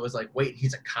came up, I was like, wait,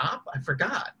 he's a cop? I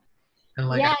forgot. And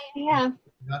like, I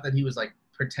forgot that he was like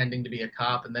pretending to be a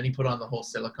cop, and then he put on the whole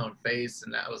silicone face,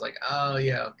 and I was like, oh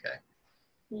yeah,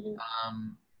 okay.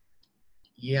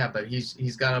 Yeah, but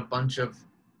he's got a bunch of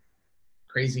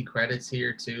crazy credits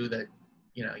here too that,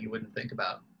 you know, you wouldn't think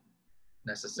about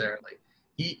necessarily.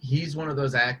 He's one of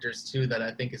those actors too that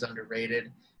I think is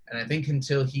underrated, and I think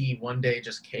until he one day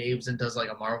just caves and does like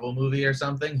a Marvel movie or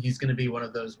something, he's going to be one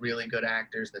of those really good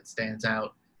actors that stands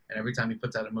out, and every time he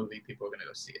puts out a movie, people are going to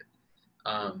go see it.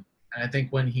 And I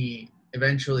think when he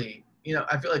eventually, you know,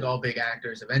 I feel like all big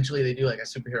actors, eventually they do like a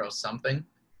superhero something,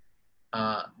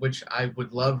 which I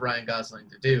would love Ryan Gosling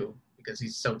to do because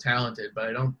he's so talented, but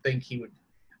I don't think he would,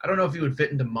 I don't know if he would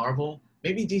fit into Marvel.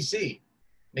 Maybe DC.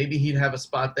 Maybe he'd have a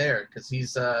spot there because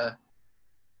he's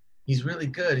really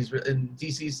good. And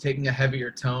DC's taking a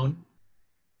heavier tone,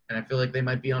 and I feel like they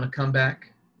might be on a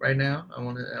comeback right now. I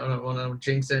don't want to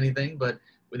jinx anything, but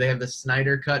they have the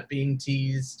Snyder Cut being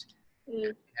teased.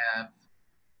 They have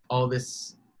all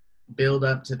this build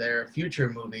up to their future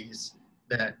movies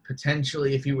that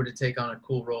potentially, if you were to take on a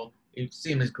cool role, you'd see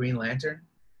him as Green Lantern.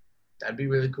 That'd be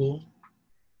really cool.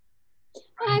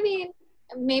 I mean,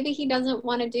 maybe he doesn't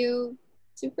want to do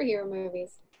superhero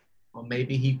movies. Well,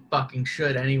 maybe he fucking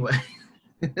should anyway.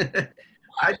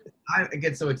 I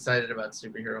get so excited about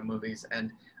superhero movies,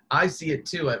 and I see it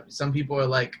too. Some people are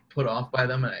like put off by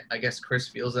them, and I guess Chris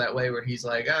feels that way, where he's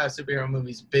like, superhero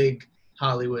movies, big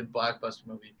Hollywood blockbuster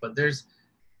movie. But there's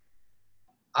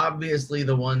obviously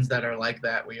the ones that are like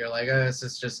that, where you're like, this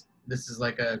is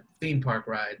like a theme park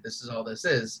ride. This is all this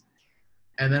is.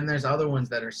 And then there's other ones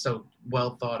that are so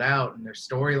well thought out, and their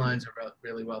storylines are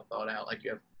really well thought out. Like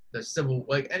you have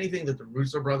like anything that the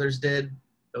Russo brothers did,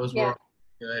 those were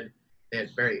good. They had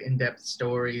very in-depth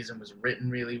stories and was written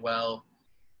really well.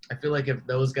 I feel like if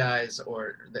those guys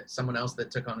or someone else that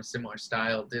took on a similar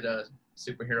style did a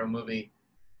superhero movie,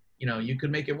 you know, you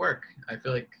could make it work. I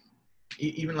feel like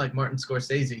even like Martin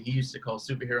Scorsese, he used to call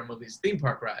superhero movies theme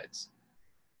park rides.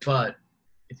 But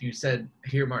if you said,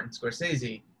 here, Martin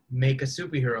Scorsese, make a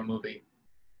superhero movie,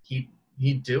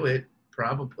 he'd do it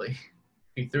probably.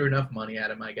 If he threw enough money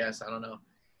at him, I guess. I don't know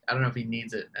if he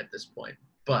needs it at this point.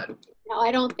 But no,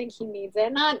 I don't think he needs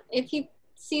it. Not if he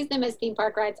sees them as theme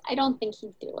park rides. I don't think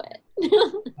he'd do it.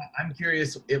 I'm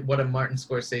curious what a Martin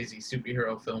Scorsese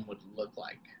superhero film would look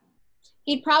like.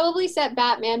 He'd probably set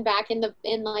Batman back in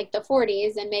like the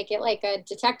 40s and make it like a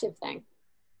detective thing.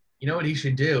 You know what he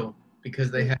should do?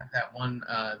 Because they have that one,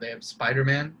 they have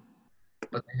Spider-Man,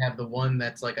 but they have the one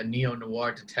that's like a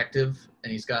neo-noir detective,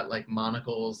 and he's got like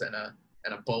monocles and a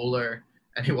bowler,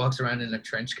 and he walks around in a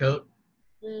trench coat.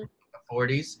 The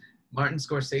 40s. Martin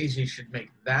Scorsese should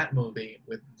make that movie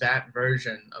with that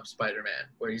version of Spider-Man,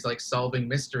 where he's like solving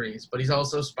mysteries, but he's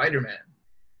also Spider-Man.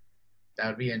 That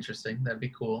would be interesting. That'd be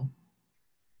cool.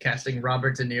 casting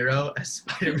Robert De Niro as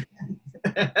Spider-Man.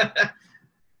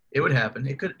 It would happen.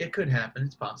 It could happen.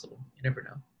 It's possible. You never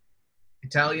know.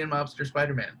 Italian mobster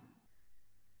Spider-Man.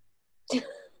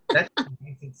 That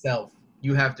makes itself.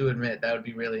 You have to admit that would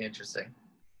be really interesting.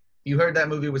 If you heard that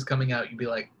movie was coming out, you'd be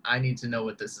like, I need to know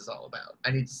what this is all about.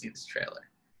 I need to see this trailer.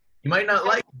 You might not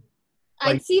like it.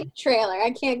 I'd see the trailer.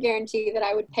 I can't guarantee that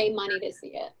I would pay money to see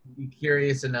it. Be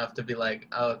curious enough to be like,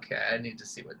 okay, I need to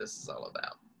see what this is all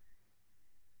about.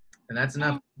 And that's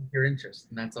enough to your interest,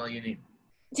 and that's all you need.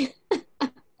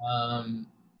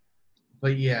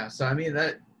 But yeah, so I mean,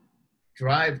 that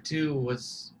Drive 2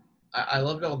 was, I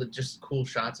loved all the just cool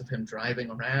shots of him driving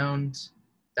around.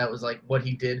 That was like what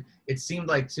he did. It seemed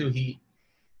like too,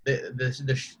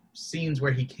 the scenes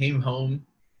where he came home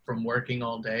from working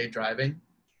all day driving,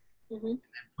 and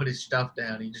put his stuff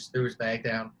down. He just threw his bag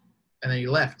down, and then he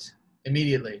left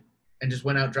immediately and just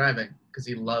went out driving because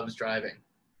he loves driving.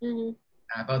 And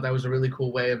I thought that was a really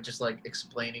cool way of just like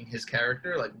explaining his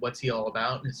character, like what's he all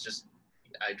about. And it's just,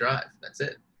 I drive. That's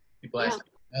it. People ask him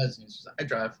what he does, and he's just, I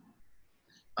drive.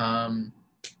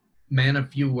 Man of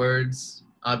few words.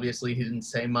 Obviously, he didn't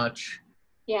say much.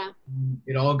 Yeah.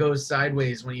 It all goes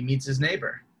sideways when he meets his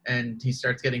neighbor, and he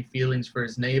starts getting feelings for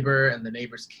his neighbor and the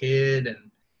neighbor's kid, and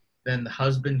then the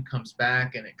husband comes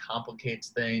back, and it complicates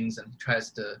things, and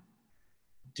tries to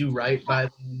do right by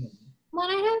them. Well,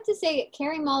 I have to say,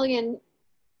 Carey Mulligan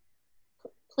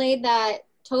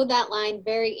towed that line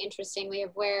very interestingly,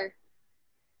 of where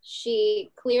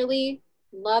she clearly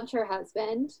loved her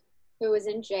husband, who was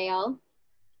in jail,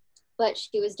 but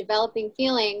she was developing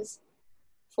feelings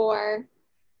for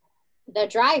the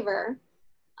driver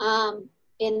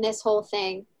in this whole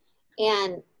thing.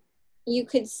 And you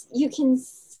can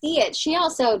see it. She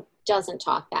also doesn't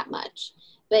talk that much,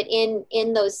 but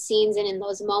in those scenes and in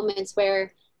those moments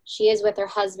where she is with her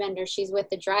husband or she's with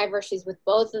the driver, she's with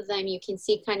both of them, you can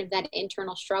see kind of that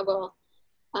internal struggle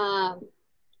of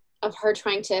her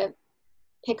trying to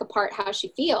pick apart how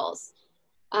she feels.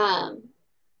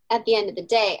 At the end of the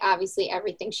day, obviously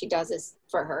everything she does is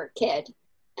for her kid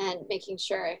and making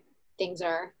sure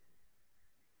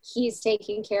he's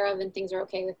taken care of and things are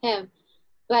okay with him.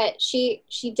 But she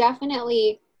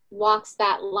definitely walks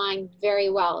that line very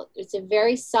well. It's a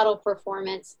very subtle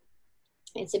performance.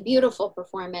 It's a beautiful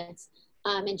performance.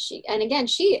 And again,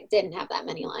 she didn't have that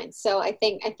many lines. So I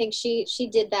think she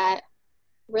did that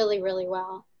really, really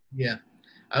well. Yeah.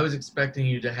 I was expecting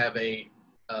you to have a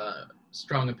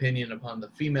strong opinion upon the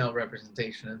female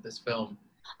representation of this film.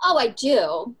 Oh, I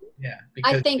do. Yeah.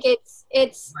 I think it's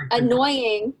like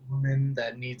annoying. Woman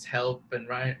that needs help, and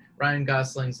Ryan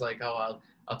Gosling's like, oh,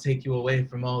 I'll take you away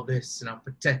from all this and I'll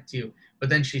protect you. But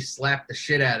then she slapped the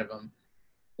shit out of him.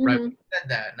 Right when he said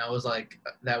that, and I was like,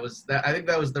 I think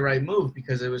that was the right move,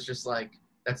 because it was just like,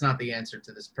 that's not the answer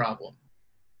to this problem.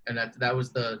 And that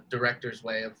was the director's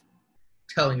way of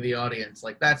telling the audience,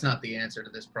 like, that's not the answer to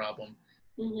this problem.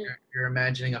 You're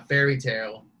imagining a fairy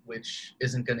tale which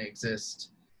isn't going to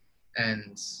exist,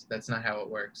 and that's not how it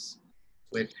works.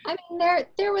 I mean,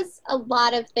 there was a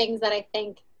lot of things that I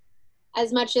think,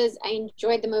 as much as I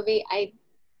enjoyed the movie,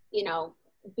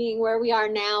 being where we are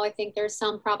now, I think there's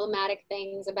some problematic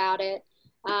things about it.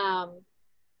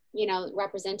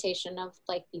 Representation of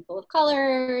like people of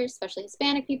color, especially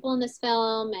Hispanic people in this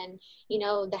film, and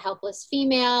the helpless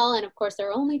female, and of course there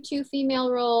are only 2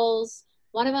 female roles.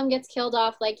 One of them gets killed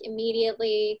off like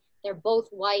immediately. They're both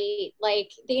white.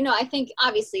 Like, I think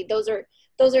obviously those are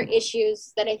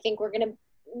issues that I think we're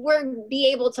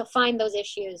be able to find those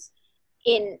issues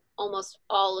in almost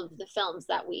all of the films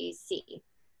that we see.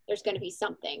 There's going to be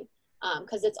something,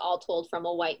 because it's all told from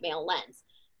a white male lens.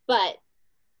 But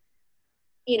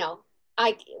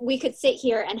we could sit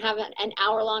here and have an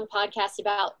hour-long podcast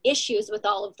about issues with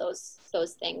all of those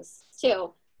things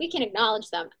too. We can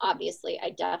acknowledge them. Obviously, I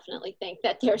definitely think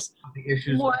that there's the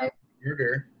issues more.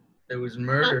 Murder. There was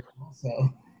murder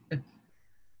also.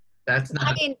 That's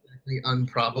not exactly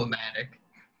unproblematic.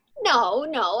 No,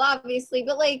 obviously,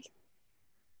 but like,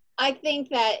 I don't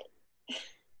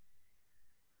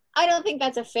think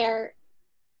that's a fair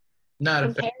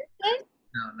comparison.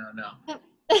 No.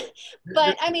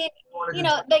 But I mean,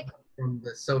 like, from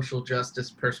the social justice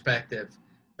perspective,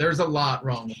 there's a lot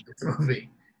wrong with this movie.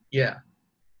 Yeah.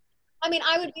 I mean,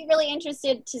 I would be really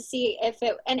interested to see I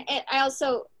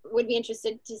also would be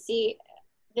interested to see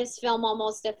this film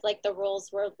almost if like the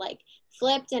roles were like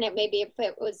flipped, and if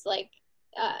it was like,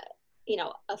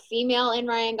 a female in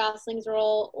Ryan Gosling's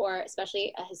role, or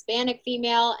especially a Hispanic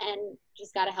female, and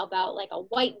just got to help out like a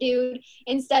white dude,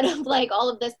 instead of like all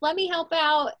of this, let me help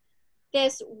out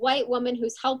this white woman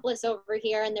who's helpless over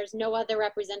here, and there's no other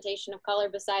representation of color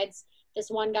besides this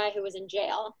one guy who was in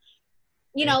jail.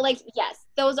 You know, like, yes,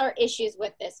 those are issues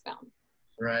with this film.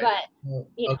 Right. But, Well,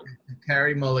 you know. okay.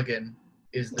 Carey Mulligan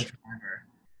is the driver.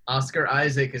 Oscar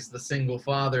Isaac is the single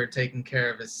father taking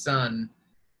care of his son,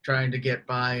 trying to get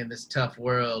by in this tough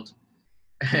world.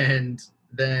 And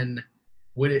then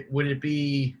would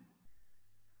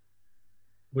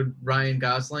Ryan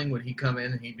Gosling, would he come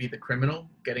in and he'd be the criminal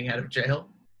getting out of jail?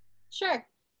 Sure.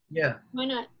 Yeah. Why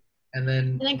not? And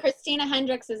then Christina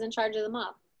Hendricks is in charge of the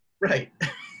mob. right.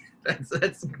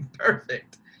 That's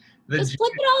perfect. Just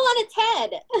flip it all on its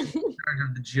head. Charge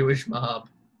of the Jewish mob.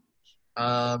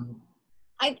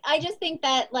 I just think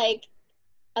that, like,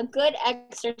 a good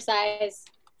exercise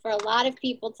for a lot of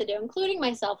people to do, including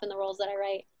myself in the roles that I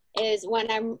write, is when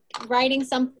I'm writing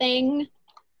something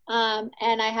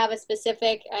and I have a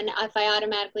specific, and if I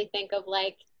automatically think of,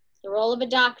 like, the role of a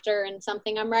doctor in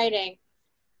something I'm writing,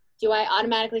 do I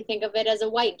automatically think of it as a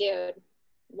white dude?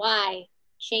 Why?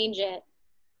 Change it.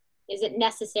 Is it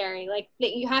necessary? Like,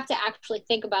 you have to actually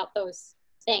think about those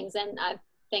things, and I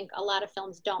think a lot of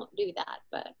films don't do that.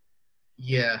 But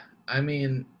yeah, I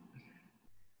mean,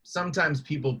 sometimes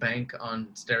people bank on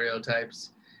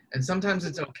stereotypes, and sometimes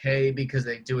it's okay because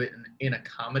they do it in a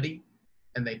comedy,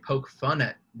 and they poke fun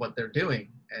at what they're doing,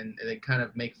 and they kind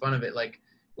of make fun of it. Like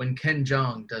when Ken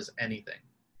Jeong does anything,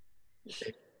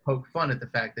 they poke fun at the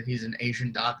fact that he's an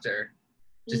Asian doctor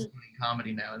just doing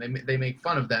comedy now, and they make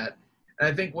fun of that.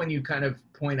 And I think when you kind of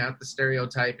point out the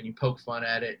stereotype and you poke fun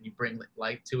at it and you bring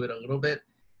light to it a little bit,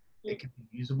 it can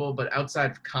be usable. But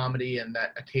outside of comedy and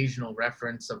that occasional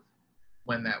reference of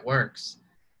when that works,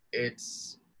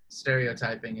 it's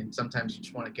stereotyping, and sometimes you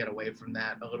just want to get away from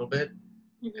that a little bit.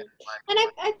 and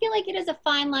I feel like it is a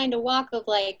fine line to walk of,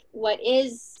 like, what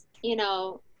is, you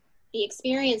know, the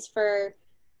experience for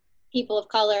people of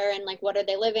color, and, like, what are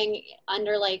they living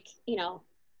under, like, you know,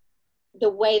 the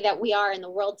way that we are in the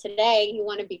world today. You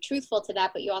want to be truthful to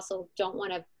that, but you also don't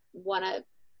want to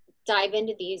dive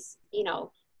into these, you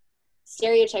know,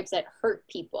 stereotypes that hurt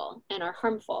people and are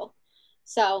harmful.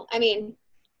 So, I mean,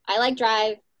 I like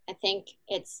Drive. I think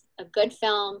it's a good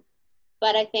film,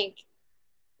 but I think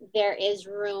there is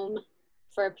room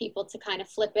for people to kind of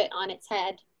flip it on its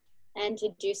head and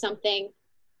to do something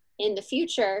in the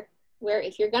future where,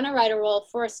 if you're going to write a role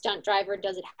for a stunt driver,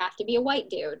 does it have to be a white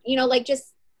dude? You know, like,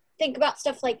 just think about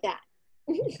stuff like that.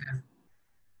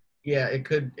 Yeah, it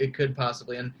could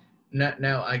possibly. And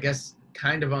now, I guess,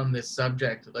 kind of on this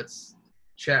subject, let's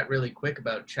chat really quick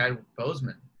about Chadwick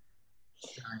Boseman.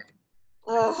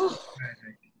 Oh.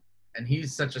 And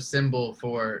he's such a symbol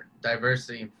for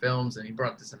diversity in films, and he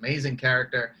brought this amazing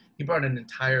character. He brought an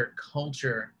entire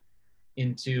culture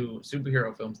into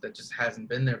superhero films that just hasn't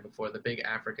been there before, the big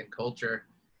African culture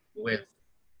with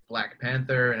Black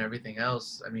Panther and everything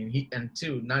else. I mean,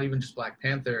 not even just Black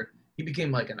Panther, he became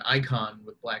like an icon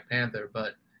with Black Panther,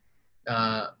 but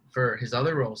for his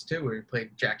other roles too, where he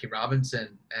played Jackie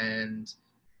Robinson and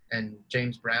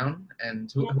James Brown,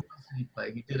 and who else did he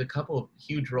play? He did a couple of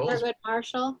huge roles. Thurgood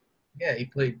Marshall. Yeah, he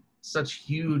played such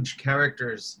huge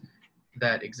characters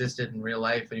that existed in real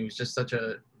life, and he was just such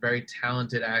a very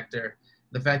talented actor.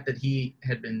 The fact that he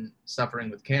had been suffering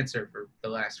with cancer for the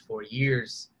last 4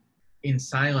 years in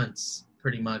silence,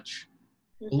 pretty much,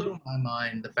 blew my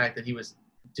mind. The fact that he was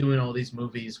doing all these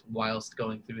movies whilst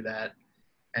going through that,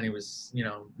 and he was, you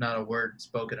know, not a word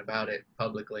spoken about it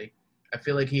publicly. I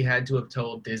feel like he had to have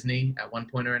told Disney at one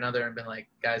point or another and been like,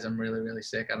 guys, I'm really, really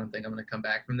sick. I don't think I'm going to come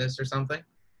back from this or something,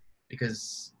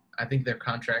 because I think they're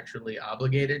contractually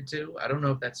obligated to. I don't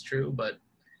know if that's true, but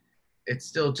it's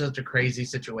still just a crazy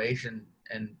situation,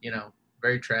 and, you know,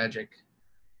 very tragic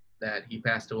that he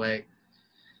passed away.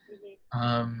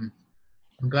 I'm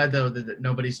glad, though, that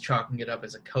nobody's chalking it up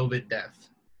as a COVID death.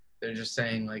 They're just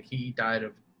saying, like, he died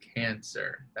of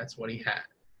cancer. That's what he had.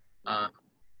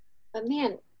 But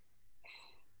man,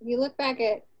 you look back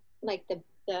at, like,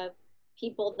 the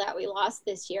people that we lost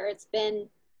this year, it's been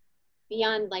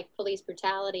beyond, like, police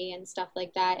brutality and stuff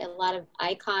like that. A lot of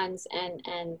icons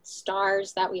and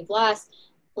stars that we've lost.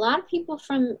 A lot of people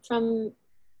from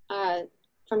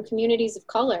communities of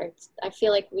color. I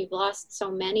feel like we've lost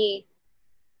so many.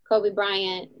 Kobe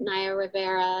Bryant, Naya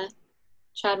Rivera,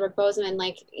 Chadwick Boseman.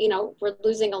 Like, you know, we're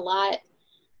losing a lot.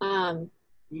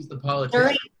 Who's the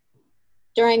politician?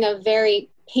 During a very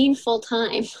painful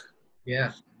time.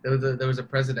 Yeah, there was a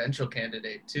presidential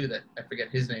candidate too that I forget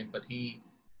his name, but he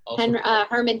also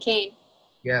Herman Cain.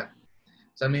 Yeah,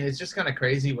 so I mean, it's just kind of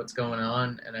crazy what's going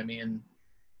on, and I mean,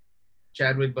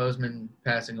 Chadwick Boseman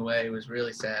passing away was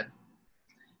really sad.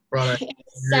 It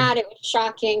was sad. It was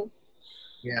shocking.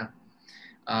 Yeah,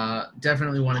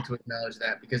 Definitely wanted to acknowledge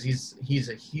that because he's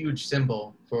a huge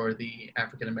symbol for the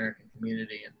African American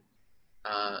community, and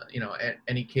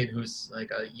any kid who's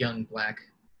like a young black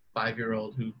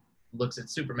 5-year-old who looks at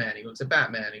Superman, he looks at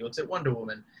Batman, he looks at Wonder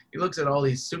Woman, he looks at all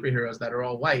these superheroes that are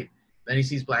all white. Then he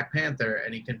sees Black Panther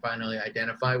and he can finally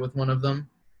identify with one of them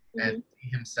and see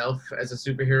himself as a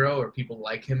superhero, or people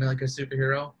like him like a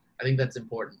superhero. I think that's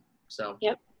important. So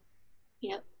Yep,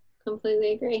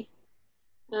 completely agree.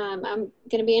 I'm going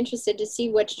to be interested to see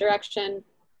which direction,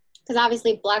 because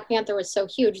obviously Black Panther was so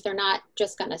huge, they're not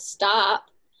just going to stop.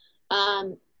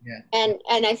 And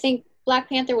I think Black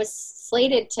Panther was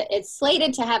slated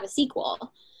to have a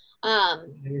sequel.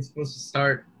 They were supposed to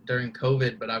start during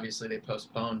COVID, but obviously they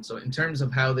postponed. So in terms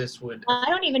of how this would, I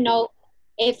don't even know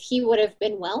if he would have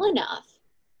been well enough.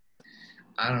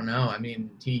 I don't know. I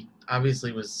mean, he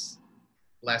obviously was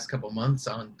last couple months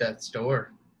on death's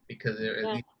door because at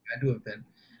least he had to have been.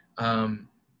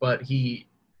 But he,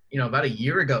 about a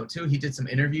year ago too, he did some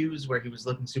interviews where he was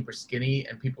looking super skinny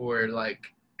and people were like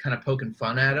kind of poking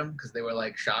fun at him because they were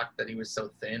like shocked that he was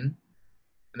so thin.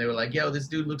 And they were like, yo, this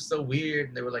dude looks so weird.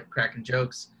 And they were like cracking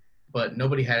jokes, but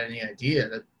nobody had any idea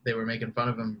that they were making fun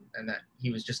of him and that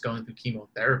he was just going through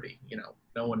chemotherapy.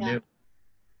 No one knew.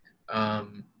 I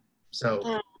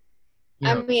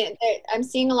mean, I'm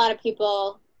seeing a lot of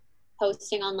people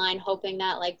posting online hoping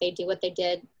that like they do what they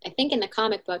did, I think in the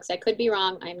comic books. I could be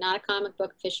wrong. I'm not a comic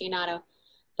book aficionado,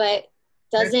 but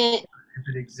doesn't,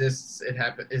 if it exists, it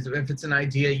happens. If it's an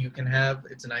idea you can have,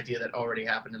 it's an idea that already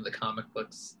happened in the comic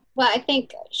books. well, I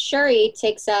think Shuri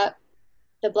takes up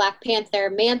the Black Panther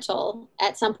mantle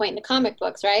at some point in the comic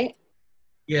books, right?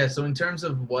 Yeah, so in terms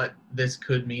of what this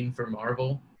could mean for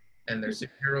Marvel and their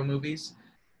superhero movies,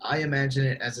 I imagine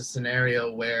it as a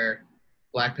scenario where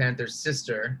Black Panther's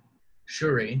sister,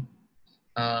 Shuri,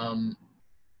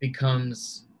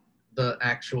 becomes the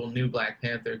actual new Black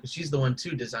Panther, because she's the one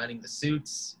too designing the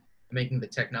suits, making the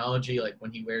technology. Like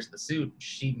when he wears the suit,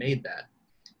 she made that.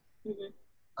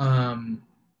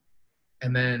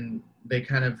 And then they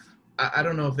kind of, I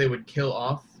don't know if they would kill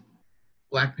off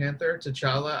Black Panther,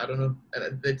 T'Challa. I don't know.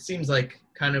 It seems like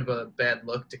kind of a bad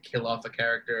look to kill off a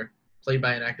character played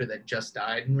by an actor that just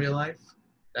died in real life.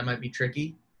 That might be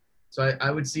tricky. So I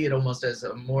would see it almost as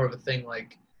more of a thing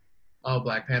like, oh,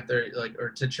 Black Panther, or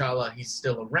T'Challa, he's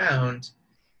still around.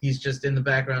 He's just in the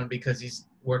background because he's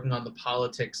working on the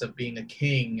politics of being a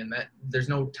king, and that there's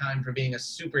no time for being a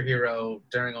superhero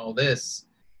during all this.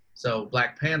 So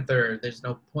Black Panther, there's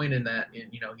no point in that.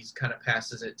 He's kind of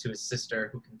passes it to his sister,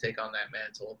 who can take on that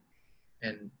mantle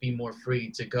and be more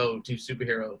free to go do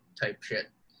superhero type shit.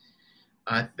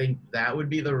 I think that would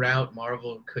be the route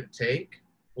Marvel could take,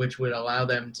 which would allow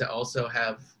them to also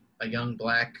have a young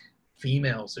Black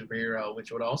female superhero,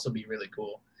 which would also be really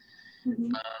cool.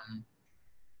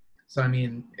 So I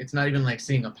mean, it's not even like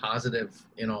seeing a positive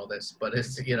in all this, but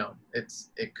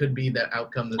it could be the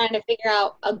outcome. Trying to figure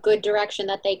out a good direction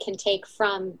that they can take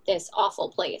from this awful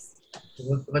place.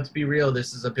 Let's be real.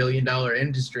 This is $1 billion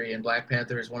industry, and Black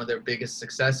Panther is one of their biggest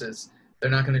successes. They're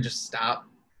not going to just stop.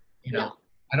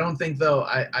 I don't think, though.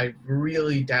 I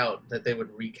really doubt that they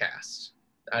would recast.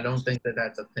 I don't think that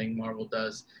that's a thing Marvel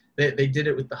does. They did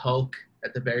it with the Hulk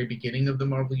at the very beginning of the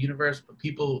Marvel Universe, but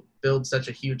people build such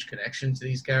a huge connection to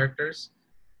these characters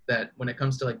that when it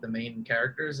comes to like the main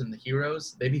characters and the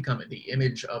heroes, they become the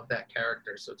image of that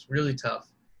character. So it's really tough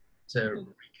to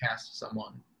recast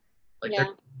someone. Like they're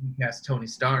going to recast Tony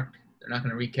Stark. They're not going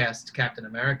to recast Captain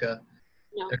America.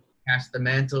 No. They're going to cast the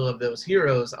mantle of those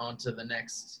heroes onto the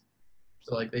next.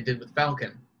 So like they did with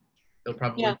Falcon, they'll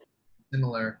probably do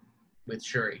similar with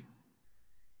Shuri.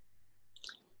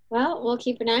 Well, we'll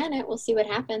keep an eye on it. We'll see what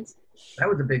happens. That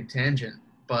was a big tangent,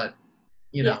 but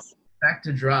back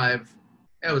to Drive.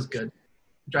 That was good.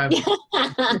 Drive. It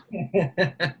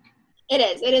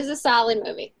is. It is a solid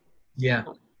movie. Yeah.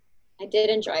 I did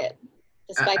enjoy it,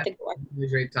 despite the gore. Really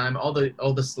great time. All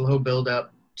the slow build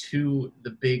up to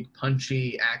the big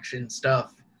punchy action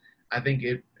stuff. I think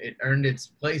it earned its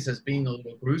place as being a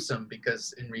little gruesome,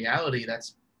 because in reality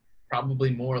that's probably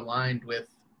more aligned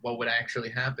with what would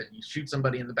actually happen. You shoot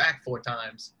somebody in the back 4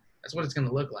 times, that's what it's going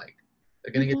to look like.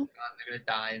 They're going to get shot, they're going to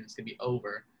die, and it's going to be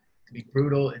over. It's going to be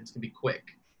brutal, and it's going to be quick.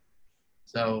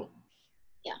 So,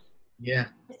 yeah.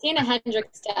 Christina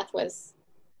Hendricks' death was...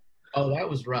 Oh, that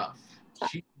was rough.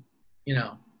 She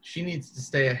needs to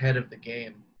stay ahead of the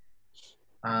game.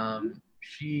 I'm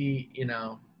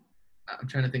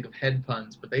trying to think of head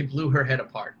puns, but they blew her head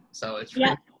apart. So it's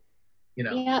really,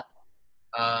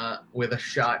 with a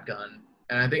shotgun.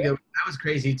 And I think that was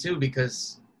crazy too,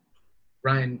 because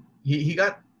Ryan,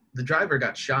 the driver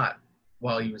got shot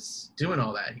while he was doing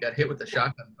all that. He got hit with the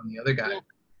shotgun from the other guy.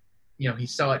 Yeah. He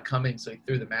saw it coming, so he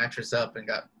threw the mattress up and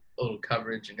got a little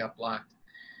coverage and got blocked.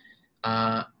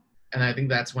 And I think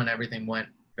that's when everything went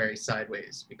very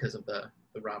sideways because of the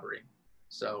robbery.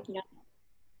 So,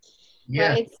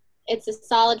 yeah. But it's a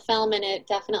solid film, and it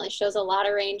definitely shows a lot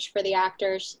of range for the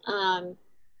actors. And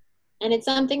it's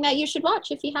something that you should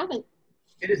watch if you haven't.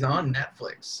 It is on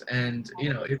Netflix, and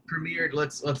it premiered.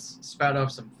 Let's spout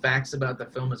off some facts about the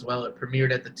film as well. It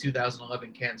premiered at the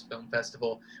 2011 Cannes Film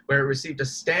Festival, where it received a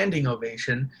standing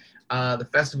ovation. The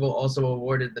festival also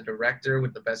awarded the director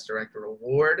with the Best Director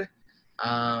award.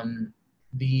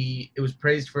 It was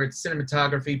praised for its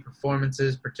cinematography,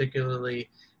 performances, particularly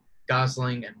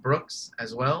Gosling and Brooks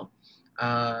as well.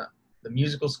 The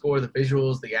musical score, the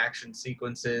visuals, the action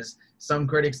sequences. Some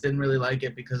critics didn't really like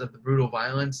it because of the brutal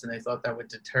violence, and they thought that would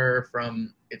deter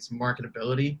from its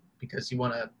marketability, because you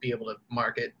want to be able to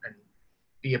market and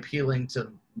be appealing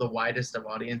to the widest of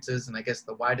audiences. And I guess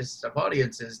the widest of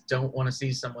audiences don't want to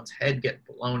see someone's head get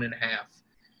blown in half.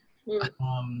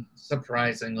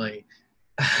 Surprisingly.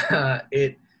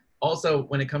 It also,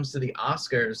 when it comes to the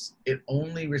Oscars, it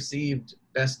only received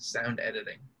Best Sound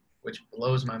Editing, which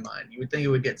blows my mind. You would think it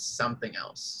would get something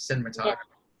else, cinematography,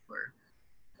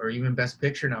 or even Best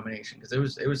Picture nomination, because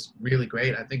it was really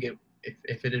great. I think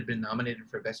if it had been nominated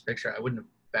for Best Picture, I wouldn't have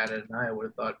batted an eye. I would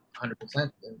have thought 100% it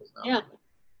was nominated. Yeah.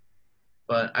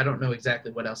 But I don't know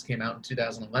exactly what else came out in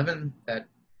 2011 that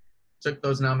took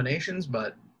those nominations,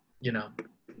 but Yeah.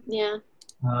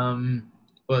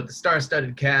 But the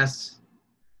star-studded cast,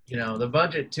 the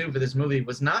budget too for this movie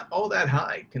was not all that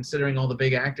high, considering all the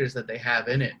big actors that they have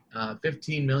in it.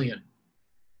 $15 million,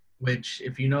 which,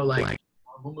 if you know, like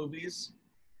Marvel movies,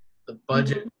 the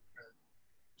budget for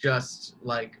just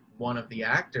like one of the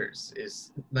actors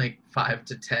is like 5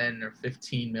 to 10 or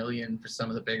 15 million for some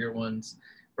of the bigger ones.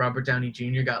 Robert Downey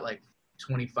Jr. got like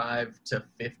 $25 to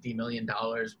 $50 million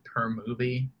per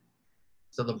movie.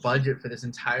 So the budget for this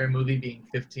entire movie being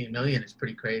 $15 million is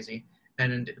pretty crazy.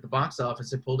 And in the box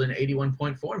office, it pulled in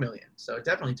 $81.4 million. So it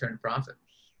definitely turned a profit.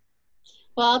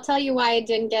 Well, I'll tell you why it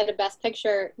didn't get a Best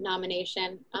Picture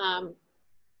nomination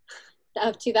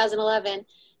of 2011.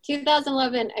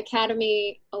 2011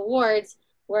 Academy Awards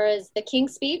was The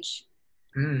King's Speech,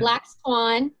 Black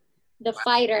Swan, The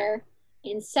Fighter,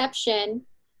 Inception,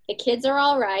 The Kids Are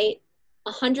All Right,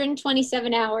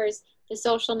 127 Hours, The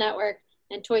Social Network,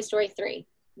 and Toy Story 3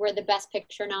 were the Best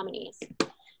Picture nominees.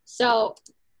 So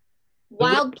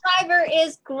Wild Driver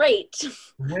is great.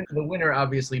 The winner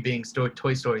obviously being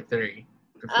Toy Story 3.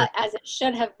 As it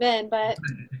should have been, but...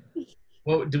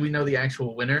 Well, do we know the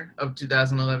actual winner of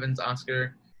 2011's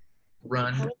Oscar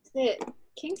run? How is it?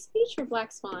 King's Speech or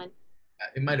Black Swan?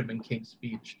 It might have been King's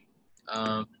Speech.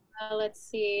 Let's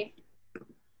see.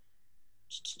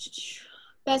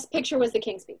 Best Picture was The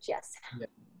King's Speech, yes. Yeah.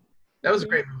 That was a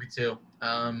great movie, too.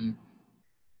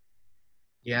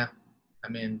 Yeah. I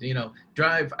mean,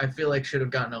 Drive, I feel like should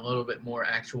have gotten a little bit more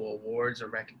actual awards or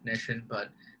recognition, but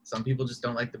some people just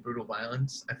don't like the brutal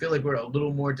violence. I feel like we're a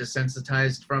little more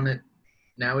desensitized from it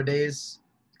nowadays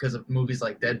because of movies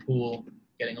like Deadpool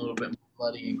getting a little bit more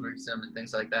bloody and gruesome and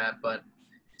things like that. But,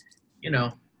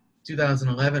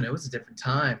 2011, it was a different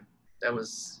time. That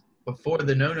was before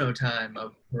the no-no time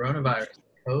of coronavirus,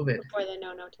 COVID. Before the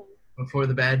no-no time. Before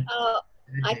the bad.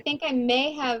 I think I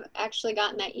may have actually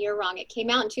gotten that year wrong. It came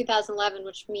out in 2011,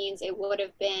 which means it would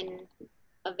have been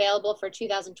available for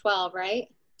 2012, right?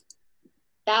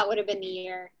 That would have been the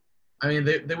year. I mean,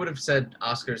 they would have said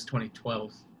Oscars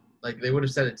 2012. Like, they would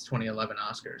have said it's 2011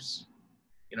 Oscars.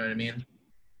 You know what I mean?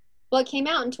 Well, it came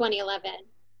out in 2011.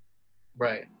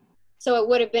 Right. So it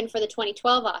would have been for the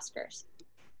 2012 Oscars.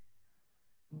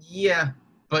 Yeah,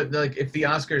 but like if the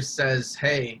Oscars says,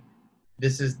 hey,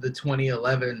 this is the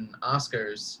 2011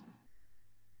 Oscars,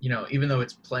 even though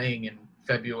it's playing in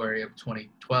February of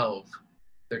 2012,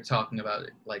 they're talking about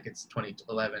it like it's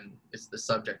 2011. It's the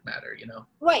subject matter,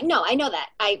 Right. No, I know that.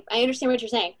 I understand what you're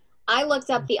saying. I looked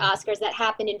up the Oscars that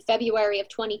happened in February of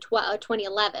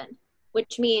 2011,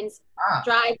 which means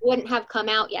Drive wouldn't have come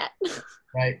out yet.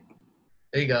 Right.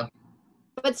 There you go.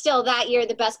 But still, that year,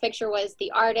 the Best Picture was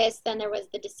The Artist. Then there was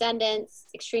The Descendants,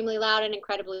 Extremely Loud and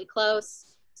Incredibly Close,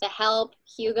 The Help,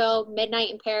 Hugo,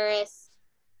 Midnight in Paris.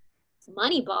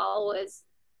 Moneyball was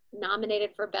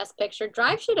nominated for Best Picture.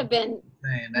 Drive should have been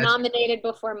nominated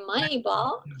before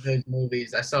Moneyball. Those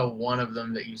movies, I saw one of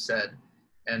them that you said,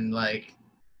 and like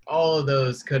all of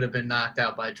those could have been knocked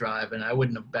out by Drive, and I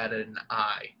wouldn't have batted an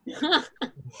eye.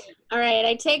 All right,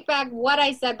 I take back what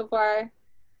I said before.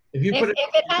 If you put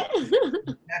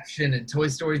Inception and Toy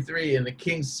Story 3 and The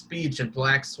King's Speech and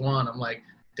Black Swan, I'm like,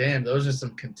 damn, those are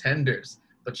some contenders.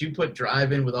 But you put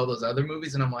Drive in with all those other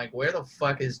movies, and I'm like, where the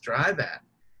fuck is Drive at?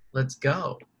 Let's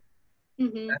go.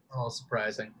 Mm-hmm. That's all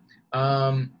surprising.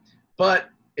 But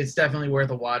it's definitely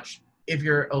worth a watch. If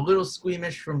you're a little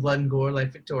squeamish from blood and gore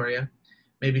like Victoria,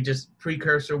 maybe just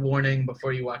precursor warning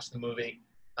before you watch the movie.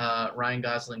 Ryan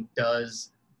Gosling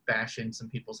does bash in some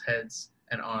people's heads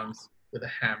and arms with a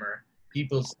hammer.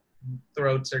 People's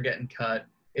throats are getting cut.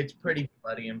 It's pretty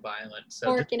bloody and violent. So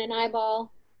Fork in an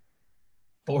eyeball.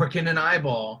 Fork in an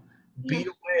eyeball.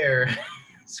 Beware.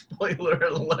 Spoiler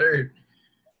alert.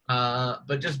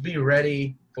 But just be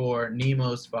ready for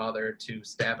Nemo's father to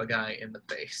stab a guy in the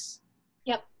face.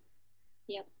 Yep.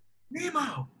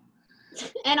 Nemo!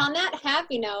 And on that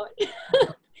happy note.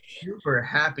 Super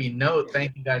happy note.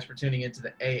 Thank you guys for tuning into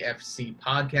the AFC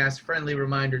podcast. Friendly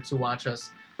reminder to watch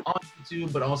us on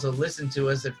YouTube, but also listen to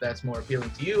us if that's more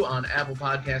appealing to you on Apple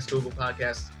Podcasts, Google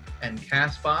Podcasts, and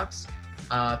CastBox.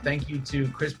 Thank you to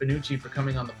Chris Benucci for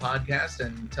coming on the podcast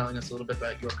and telling us a little bit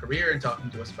about your career and talking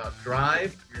to us about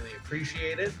Drive. Really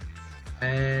appreciate it.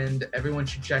 And everyone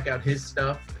should check out his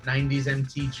stuff. 90s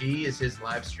MTG is his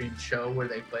live stream show where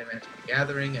they play Magic the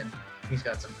Gathering, and he's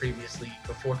got some previously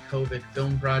before COVID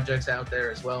film projects out there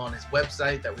as well on his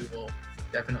website that we will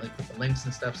definitely put the links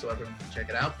and stuff so everyone can check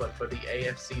it out. But for the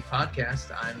AFC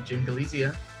podcast, I'm Jim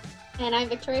Galizia. And I'm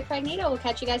Victoria Fragnito. We'll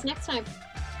catch you guys next time.